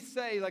only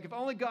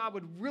God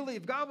would really,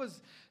 if God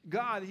was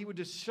God, he would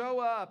just show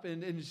up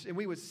and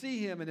we would see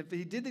him. And if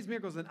he did these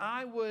miracles, then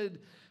I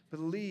would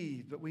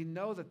believe. But we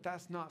know that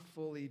that's not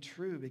fully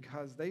true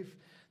because they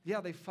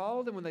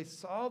followed him when they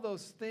saw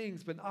those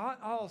things, but not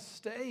all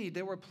stayed.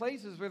 There were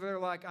places where they're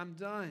like, I'm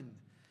done.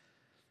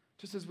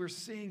 Just as we're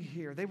seeing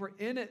here, they were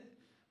in it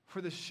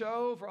for the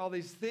show, for all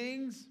these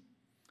things,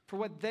 for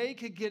what they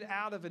could get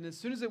out of it. And as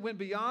soon as it went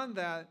beyond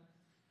that,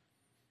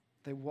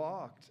 they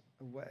walked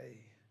away.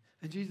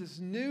 And Jesus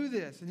knew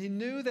this, and he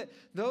knew that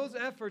those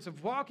efforts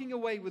of walking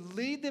away would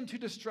lead them to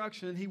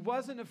destruction, and he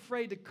wasn't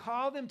afraid to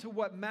call them to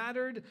what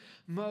mattered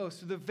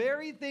most, the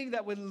very thing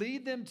that would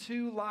lead them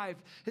to life.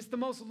 It's the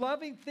most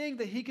loving thing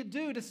that he could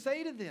do to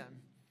say to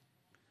them.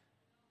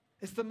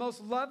 It's the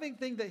most loving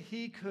thing that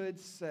he could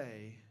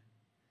say.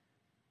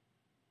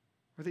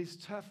 Or these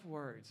tough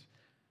words.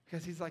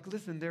 Because he's like,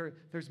 listen,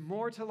 there's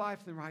more to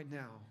life than right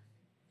now.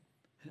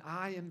 And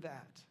I am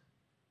that.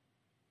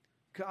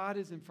 God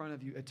is in front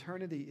of you.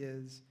 Eternity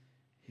is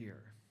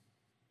here.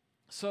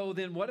 So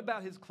then what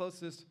about his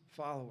closest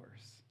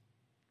followers?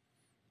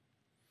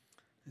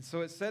 And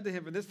so it said to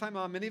him, from this time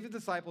on, many of his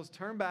disciples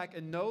turned back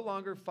and no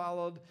longer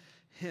followed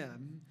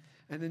him.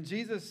 And then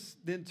Jesus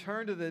then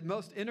turned to the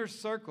most inner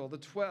circle, the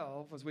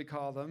 12, as we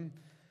call them.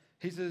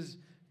 He says,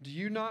 do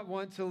you not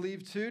want to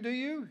leave too, do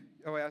you?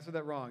 Oh, wait, I said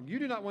that wrong. You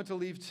do not want to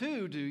leave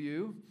too, do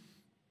you?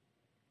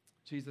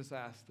 Jesus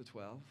asked the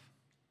 12.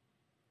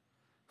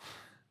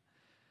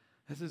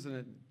 This is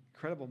an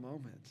incredible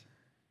moment.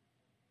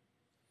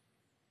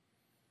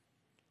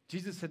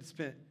 Jesus had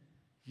spent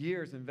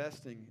years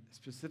investing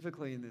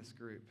specifically in this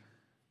group,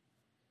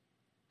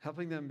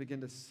 helping them begin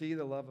to see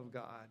the love of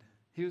God.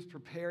 He was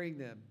preparing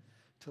them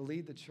to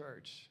lead the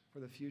church for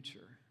the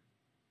future.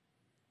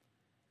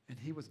 And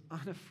he was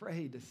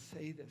unafraid to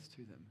say this to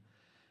them.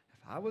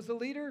 If I was a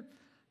leader,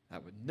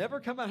 that would never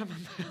come out of my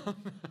mouth.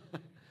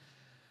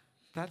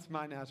 That's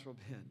my natural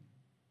pen.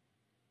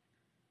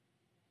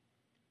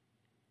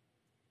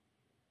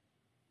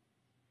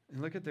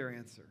 And look at their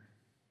answer.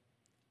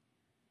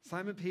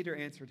 Simon Peter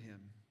answered him,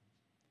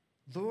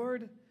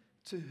 Lord,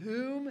 to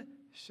whom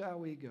shall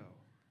we go?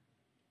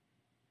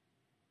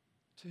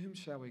 To whom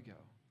shall we go?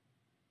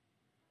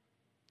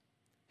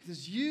 He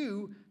says,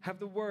 you have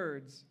the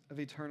words of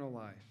eternal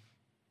life.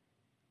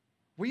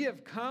 We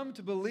have come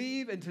to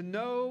believe and to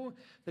know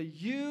that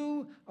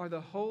you are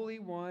the Holy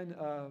One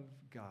of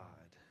God.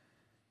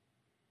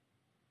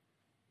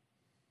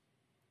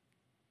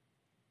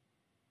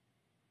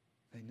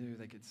 They knew,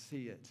 they could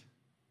see it.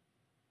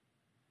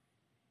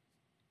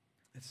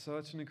 It's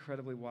such an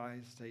incredibly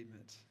wise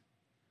statement.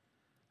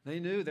 They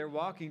knew they're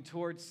walking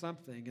towards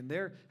something. And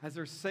as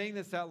they're saying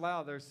this out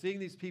loud, they're seeing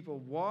these people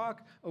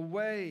walk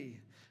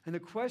away. And the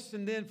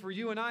question then for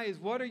you and I is,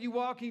 what are you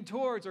walking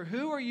towards? Or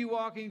who are you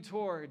walking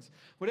towards?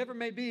 Whatever it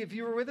may be. If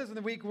you were with us in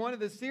the week 1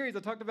 of this series, I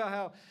talked about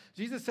how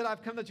Jesus said,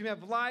 I've come that you may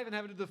have life and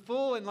have it to the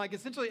full. And like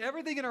essentially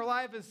everything in our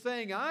life is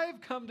saying,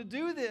 I've come to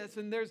do this.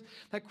 And there's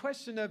that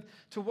question of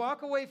to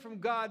walk away from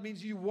God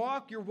means you're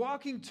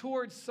walking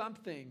towards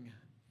something.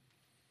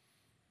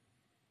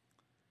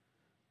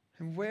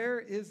 And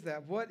where is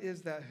that? What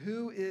is that?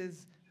 Who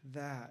is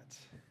that?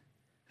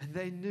 And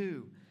they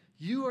knew,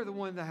 you are the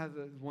one that has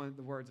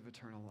the words of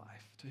eternal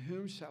life. To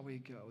whom shall we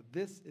go?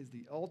 This is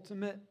the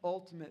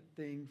ultimate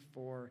thing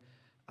for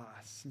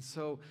us. And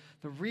so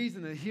the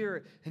reason that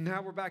here, and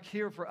now we're back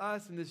here for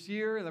us in this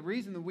year, and the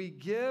reason that we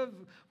give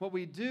what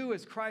we do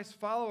as Christ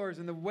followers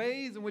and the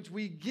ways in which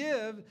we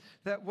give,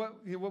 that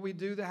what we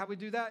do, how we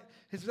do that,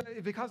 is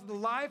because of the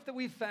life that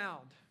we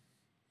found.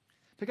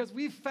 Because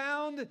we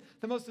found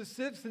the most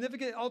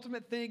significant,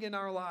 ultimate thing in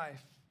our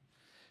life.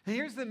 And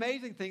here's the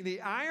amazing thing.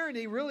 The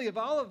irony, really, of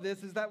all of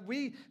this is that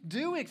we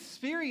do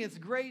experience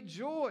great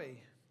joy.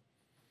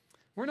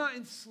 We're not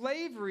in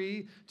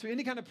slavery to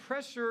any kind of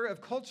pressure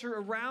of culture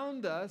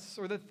around us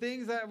or the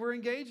things that we're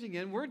engaging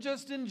in. We're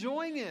just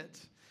enjoying it.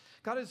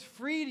 God has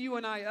freed you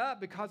and I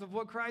up because of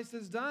what Christ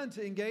has done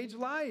to engage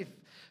life.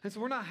 And so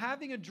we're not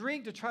having a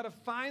drink to try to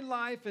find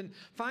life and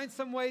find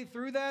some way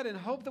through that and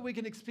hope that we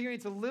can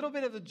experience a little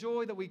bit of the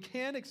joy that we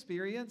can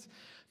experience.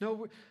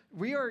 No,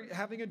 we are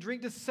having a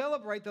drink to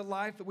celebrate the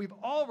life that we've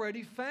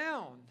already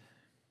found.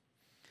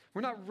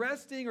 We're not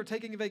resting or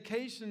taking a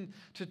vacation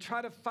to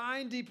try to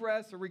find deep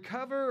rest or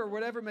recover or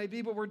whatever it may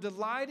be, but we're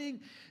delighting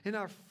in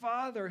our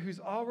Father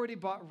who's already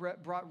brought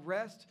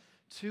rest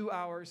to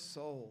our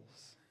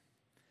souls.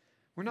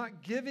 We're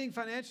not giving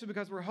financially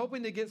because we're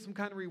hoping to get some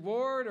kind of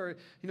reward or,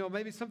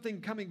 maybe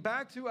something coming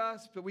back to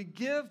us, but we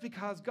give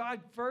because God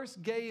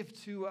first gave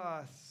to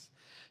us.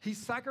 He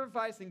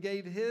sacrificed and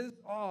gave his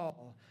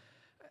all.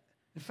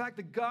 In fact,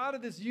 the God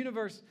of this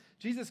universe,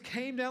 Jesus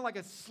came down like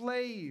a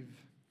slave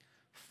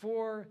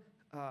for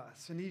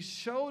us, and he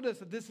showed us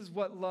that this is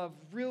what love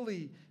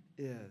really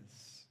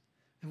is.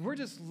 And we're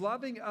just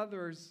loving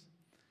others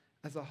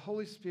as the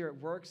Holy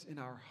Spirit works in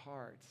our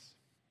hearts.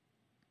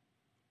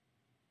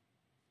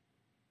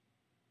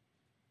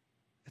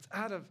 It's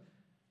out of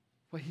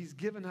what he's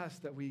given us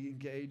that we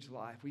engage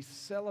life. We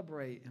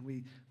celebrate and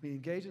we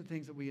engage in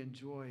things that we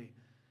enjoy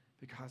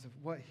because of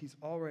what he's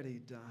already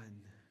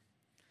done.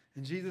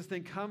 And Jesus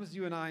then comes to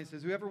you and I and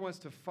says, whoever wants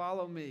to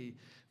follow me,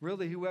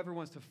 really whoever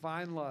wants to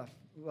find life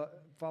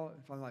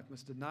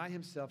must deny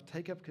himself,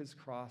 take up his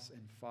cross,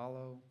 and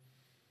follow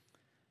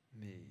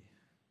me.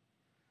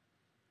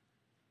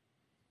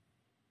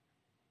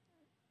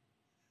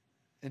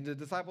 And the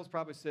disciples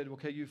probably said,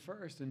 okay, you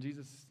first. And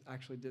Jesus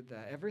actually did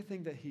that.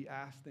 Everything that he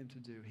asked them to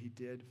do, he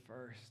did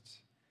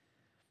first.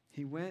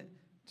 He went,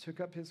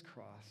 took up his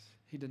cross.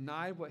 He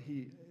denied what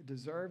he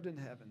deserved in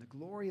heaven, the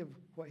glory of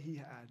what he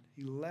had.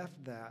 He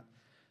left that,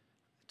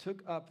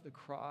 took up the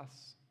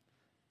cross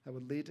that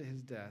would lead to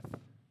his death,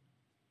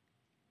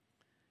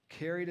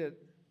 carried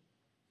it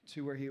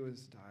to where he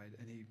was died,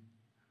 and he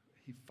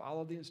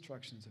followed the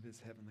instructions of his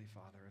heavenly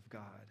Father, of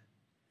God,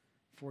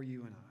 for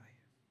you and I.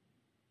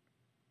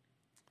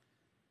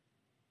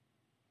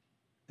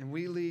 And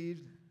we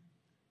lead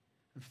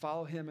and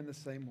follow him in the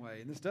same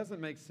way. And this doesn't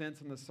make sense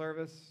on the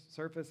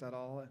surface at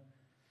all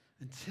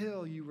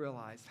until you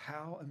realize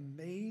how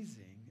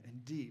amazing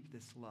and deep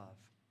this love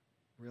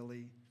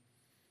really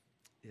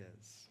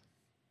is.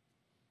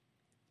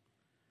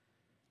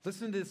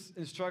 Listen to these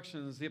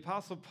instructions. The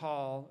Apostle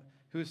Paul,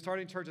 who is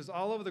starting churches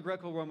all over the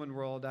Greco-Roman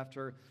world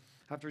after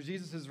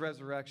Jesus'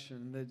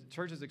 resurrection, the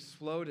church has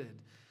exploded.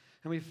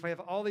 And we have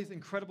all these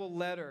incredible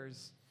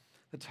letters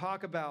that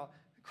talk about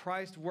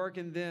Christ's work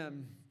in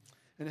them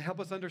and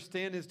help us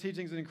understand his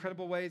teachings in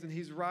incredible ways. And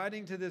he's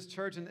writing to this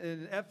church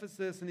in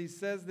Ephesus, and he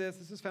says this.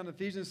 This is found in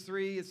Ephesians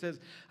 3. It says,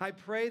 I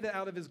pray that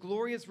out of his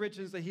glorious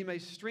riches that he may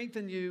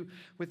strengthen you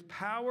with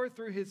power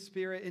through his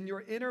Spirit in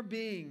your inner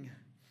being,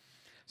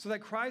 so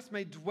that Christ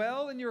may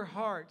dwell in your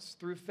hearts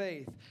through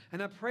faith.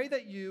 And I pray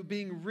that you,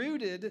 being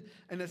rooted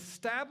and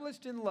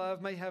established in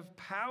love, may have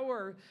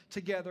power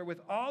together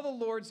with all the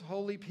Lord's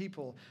holy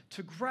people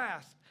to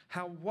grasp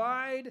how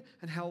wide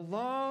and how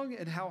long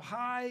and how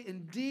high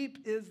and deep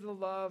is the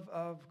love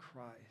of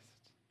Christ.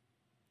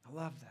 I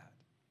love that.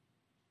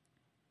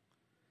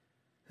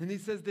 And he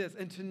says this,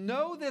 and to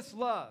know this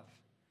love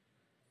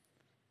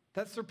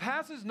that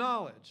surpasses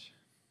knowledge.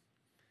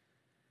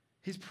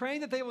 He's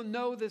praying that they will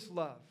know this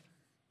love.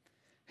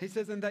 He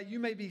says, and that you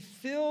may be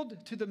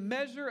filled to the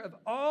measure of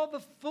all the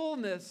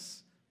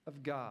fullness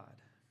of God.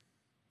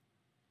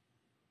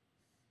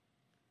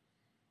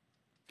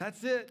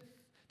 That's it.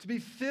 To be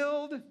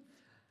filled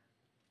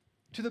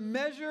to the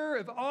measure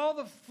of all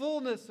the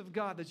fullness of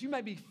God, that you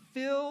may be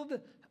filled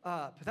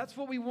up. That's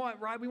what we want,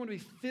 right? We want to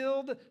be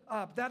filled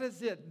up. That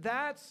is it.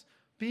 That's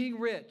being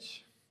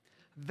rich.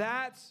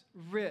 That's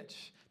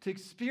rich. To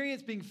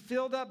experience being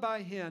filled up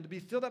by him, to be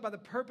filled up by the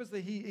purpose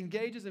that he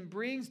engages and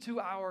brings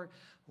to our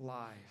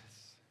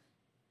lives.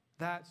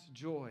 That's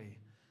joy.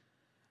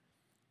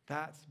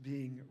 That's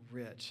being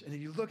rich. And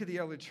if you look at the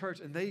early church,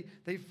 and they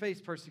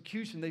faced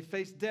persecution, they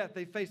faced death,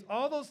 they faced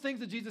all those things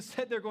that Jesus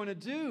said they're going to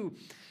do.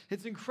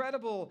 It's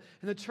incredible.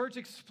 And the church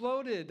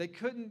exploded.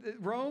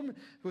 Rome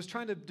was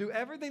trying to do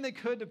everything they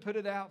could to put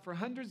it out for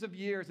hundreds of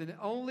years, and it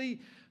only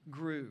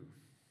grew.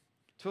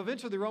 So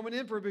eventually the Roman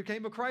emperor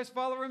became a Christ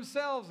follower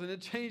himself, and it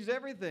changed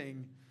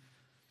everything.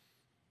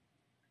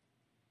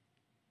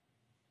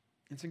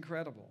 It's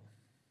incredible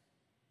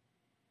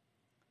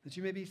that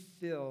you may be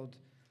filled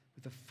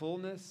with the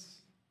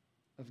fullness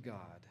of God.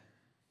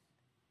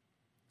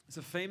 It's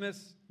a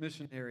famous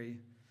missionary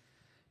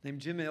named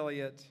Jim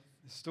Elliot.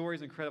 His story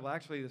is incredible.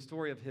 Actually, the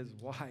story of his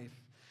wife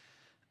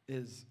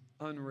is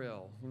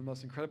unreal. One of the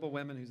most incredible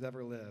women who's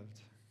ever lived.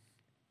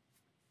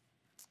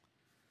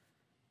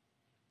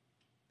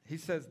 He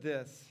says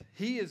this,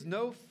 he is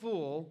no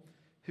fool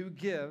who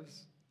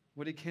gives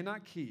what he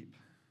cannot keep.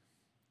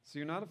 So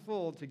you're not a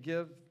fool to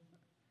give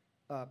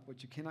up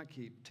what you cannot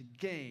keep, to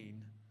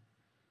gain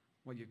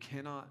what you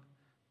cannot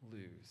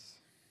lose.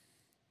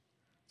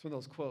 It's one of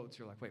those quotes,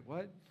 you're like, wait,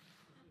 what?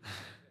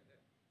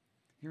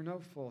 You're no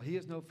fool. He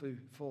is no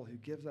fool who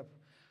gives up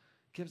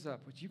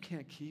what you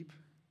can't keep.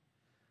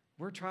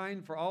 We're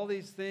trying for all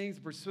these things,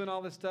 pursuing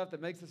all this stuff that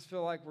makes us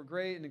feel like we're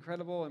great and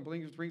incredible and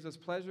brings us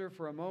pleasure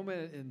for a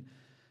moment, and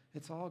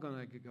it's all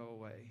going to go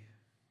away.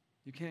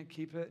 You can't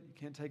keep it. You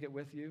can't take it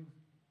with you.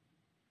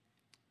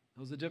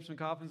 Those Egyptian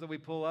coffins that we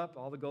pull up,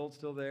 all the gold's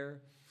still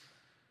there.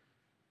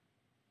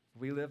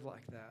 We live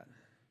like that.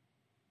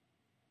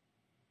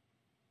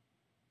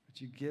 But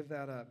you give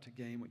that up to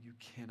gain what you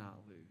cannot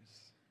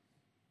lose.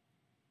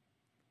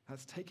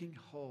 That's taking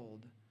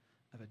hold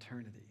of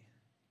eternity.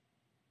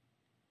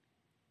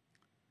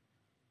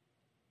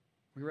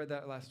 We read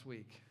that last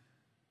week.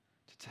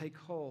 To take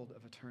hold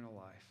of eternal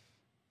life.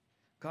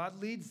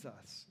 God leads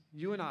us,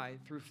 you and I,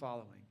 through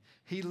following.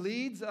 He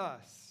leads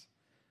us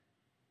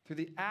through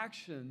the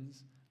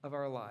actions of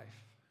our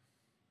life.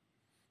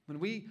 When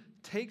we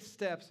take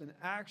steps in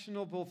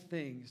actionable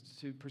things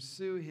to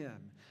pursue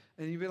Him,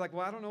 and you'd be like,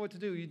 well, I don't know what to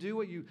do. You do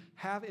what you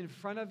have in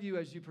front of you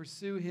as you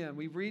pursue Him.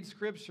 We read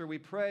Scripture, we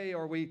pray,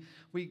 or we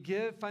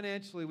give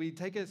financially. We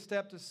take a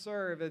step to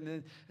serve,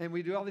 and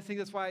we do all these things.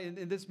 That's why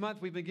in this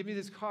month we've been giving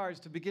you these cards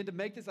to begin to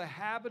make this a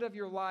habit of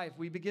your life.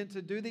 We begin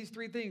to do these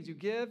three things. You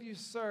give, you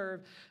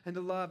serve, and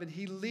to love. And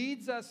He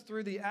leads us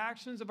through the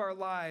actions of our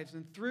lives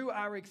and through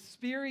our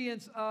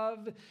experience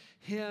of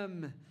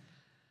Him.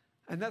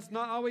 And that's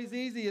not always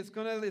easy. It's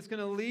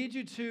gonna lead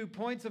you to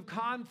points of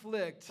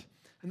conflict.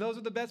 And those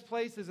are the best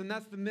places, and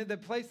that's the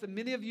place that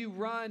many of you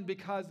run,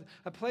 because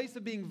a place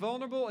of being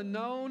vulnerable and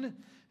known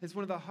is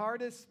one of the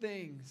hardest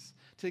things.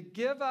 To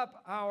give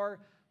up our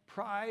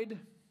pride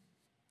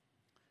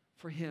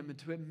for Him and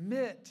to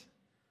admit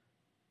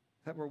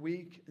that we're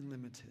weak and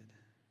limited.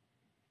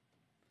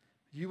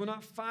 You will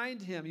not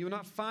find Him. You will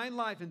not find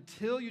life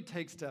until you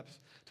take steps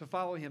to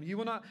follow Him. You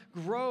will not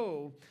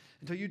grow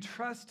until you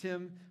trust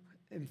Him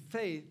in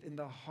faith in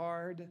the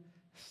hard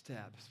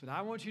steps. But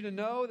I want you to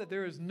know that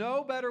there is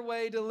no better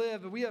way to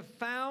live. We have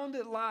found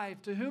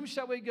life. To whom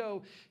shall we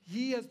go?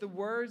 He has the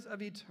words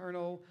of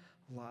eternal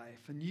life.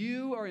 And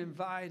you are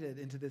invited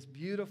into this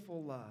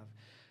beautiful love.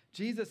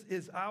 Jesus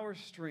is our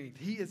strength.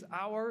 He is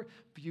our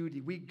beauty.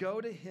 We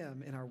go to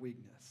Him in our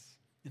weakness.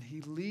 And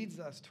He leads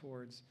us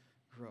towards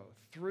growth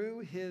through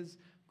His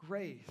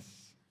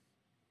grace,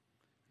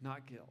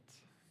 not guilt.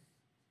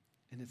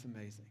 And it's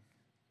amazing.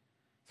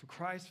 So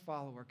Christ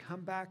follower,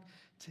 come back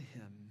to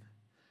Him.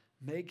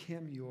 Make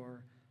Him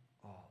your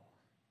all.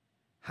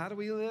 How do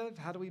we live?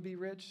 How do we be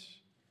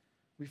rich?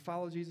 We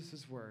follow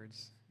Jesus'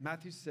 words.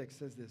 Matthew 6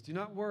 says this, do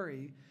not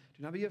worry,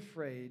 do not be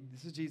afraid.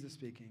 This is Jesus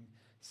speaking,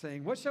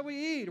 saying, what shall we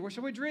eat? Or what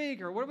shall we drink?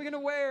 Or what are we going to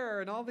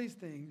wear? And all these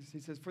things.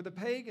 He says, for the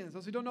pagans,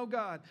 those who don't know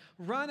God,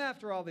 run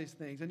after all these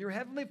things. And your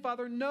heavenly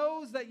Father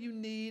knows that you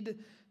need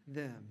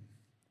them.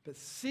 But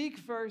seek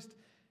first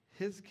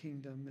His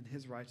kingdom and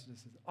His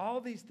righteousness.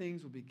 All these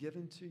things will be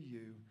given to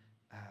you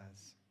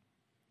as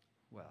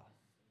well.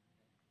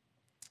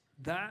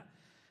 That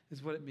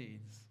is what it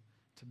means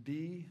to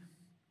be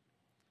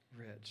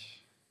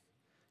rich.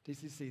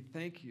 DCC,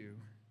 thank you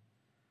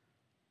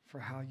for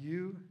how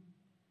you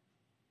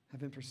have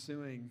been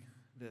pursuing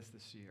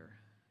this year.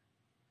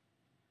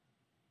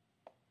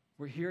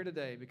 We're here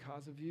today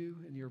because of you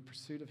and your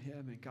pursuit of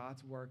Him and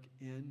God's work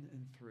in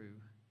and through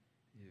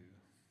you.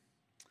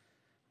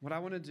 What I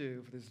want to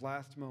do for these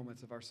last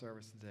moments of our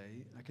service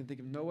today, I can think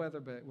of no other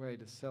way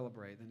to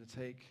celebrate than to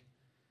take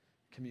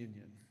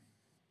communion.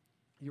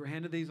 You were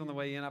handed these on the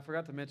way in. I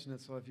forgot to mention it,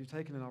 so if you've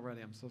taken it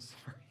already, I'm so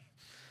sorry.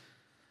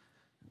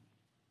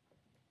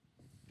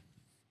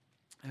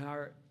 And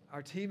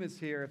our team is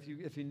here.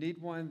 If you need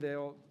one,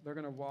 they're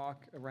going to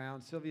walk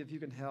around. Sylvia, if you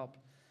can help,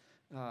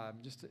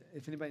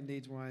 if anybody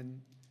needs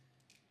one.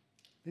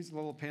 These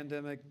little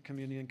pandemic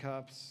communion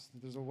cups.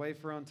 There's a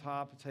wafer on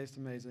top. It tastes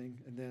amazing.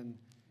 And then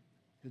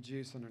the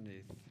juice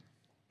underneath.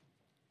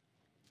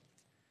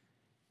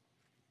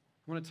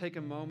 I want to take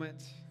a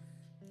moment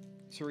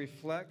to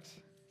reflect.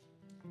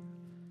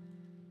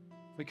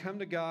 We come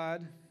to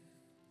God.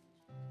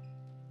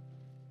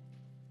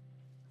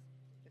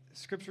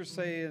 Scriptures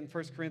say in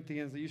 1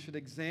 Corinthians that you should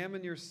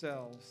examine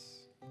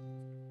yourselves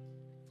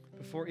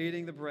before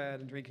eating the bread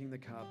and drinking the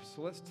cup.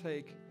 So let's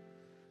take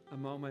a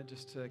moment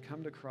just to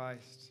come to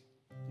Christ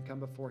and come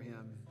before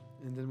Him,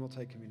 and then we'll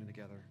take communion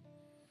together.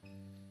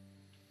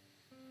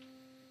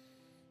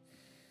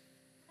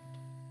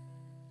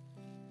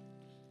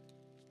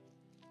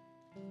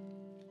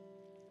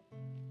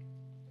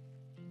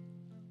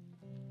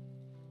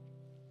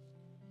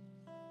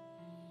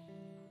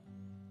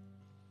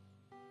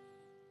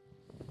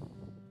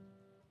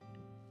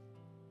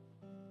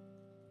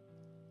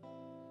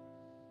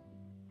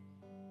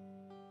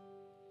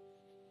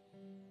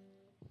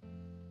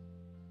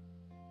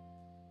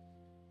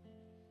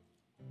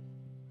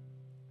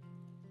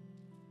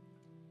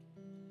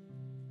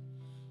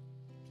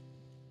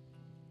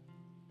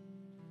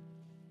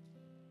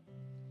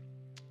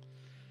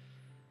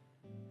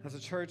 As a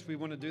church, we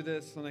want to do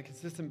this on a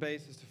consistent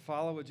basis to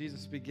follow what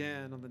Jesus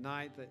began on the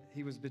night that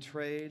He was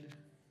betrayed.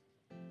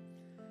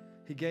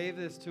 He gave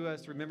this to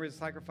us to remember his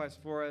sacrifice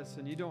for us,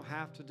 and you don't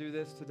have to do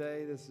this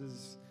today. This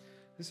is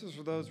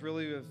for those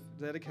really who have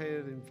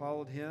dedicated and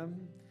followed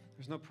him.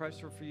 There's no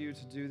pressure for you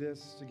to do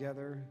this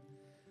together.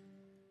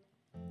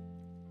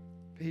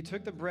 But he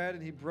took the bread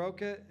and he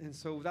broke it, and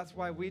so that's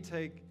why we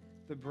take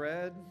the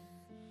bread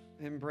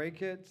and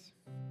break it.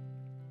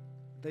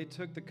 They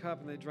took the cup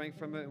and they drank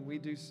from it, and we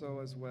do so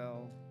as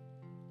well.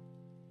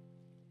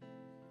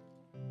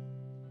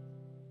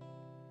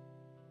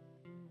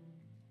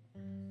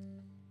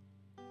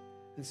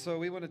 And so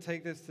we want to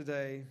take this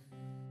today.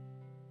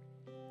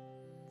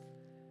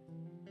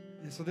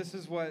 And so this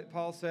is what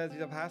Paul says.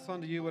 He'll pass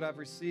on to you what I've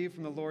received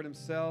from the Lord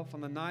himself.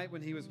 On the night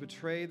when he was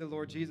betrayed, the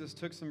Lord Jesus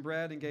took some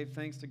bread and gave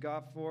thanks to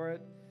God for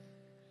it.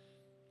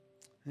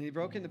 And he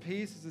broke into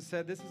pieces and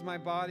said, "This is my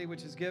body,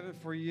 which is given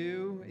for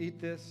you. Eat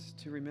this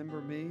to remember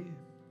me."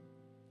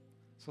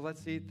 So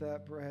let's eat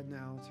that bread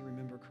now to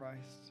remember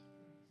Christ.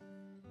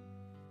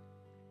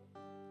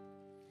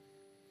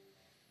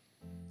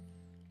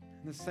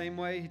 In the same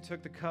way, he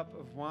took the cup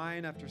of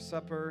wine after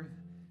supper,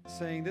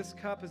 saying, "This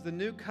cup is the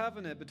new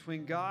covenant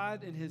between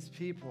God and his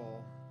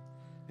people,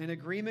 an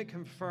agreement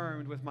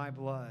confirmed with my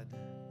blood.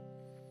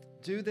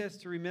 Do this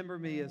to remember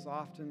me as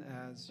often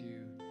as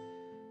you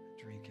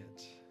drink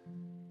it."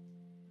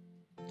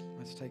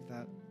 Let's take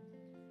that.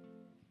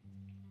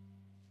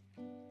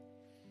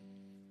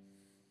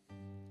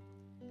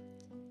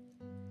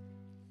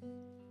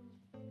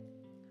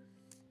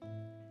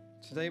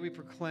 Today we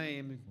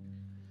proclaim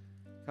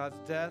God's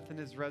death and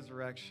his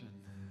resurrection,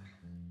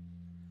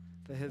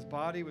 that his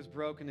body was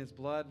broken, his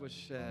blood was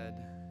shed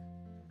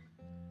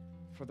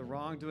for the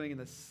wrongdoing and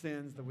the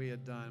sins that we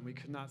had done. We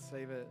could not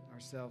save it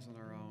ourselves on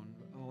our own.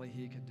 Only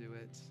he could do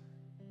it.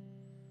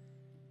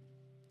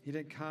 He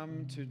didn't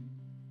come to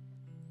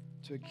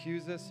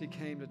accuse us. He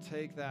came to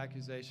take the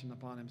accusation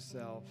upon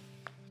himself,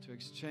 to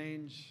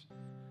exchange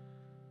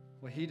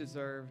what he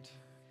deserved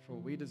for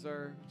what we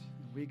deserved.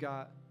 And we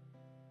got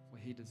what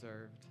he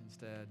deserved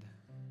instead.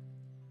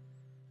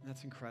 And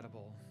that's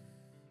incredible.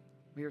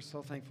 We are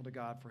so thankful to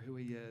God for who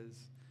he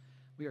is.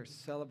 We are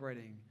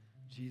celebrating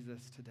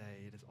Jesus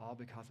today. It is all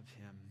because of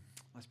him.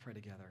 Let's pray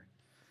together.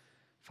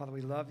 Father,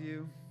 we love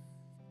you.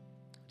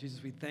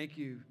 Jesus, we thank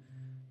you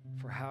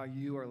for how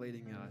you are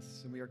leading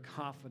us. And we are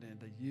confident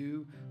that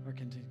you are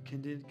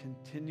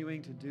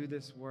continuing to do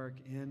this work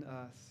in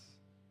us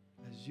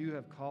as you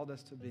have called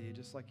us to be,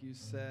 just like you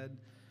said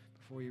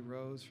before you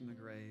rose from the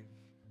grave,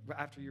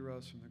 after you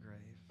rose from the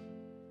grave.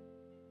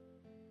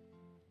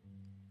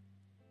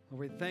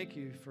 Lord, we thank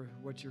you for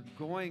what you're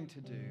going to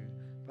do,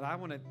 but I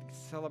want to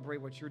celebrate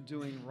what you're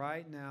doing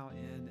right now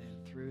in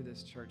and through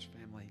this church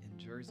family in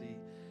Jersey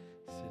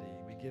City.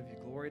 We give you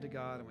glory to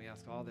God, and we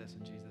ask all this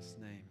in Jesus'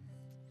 name.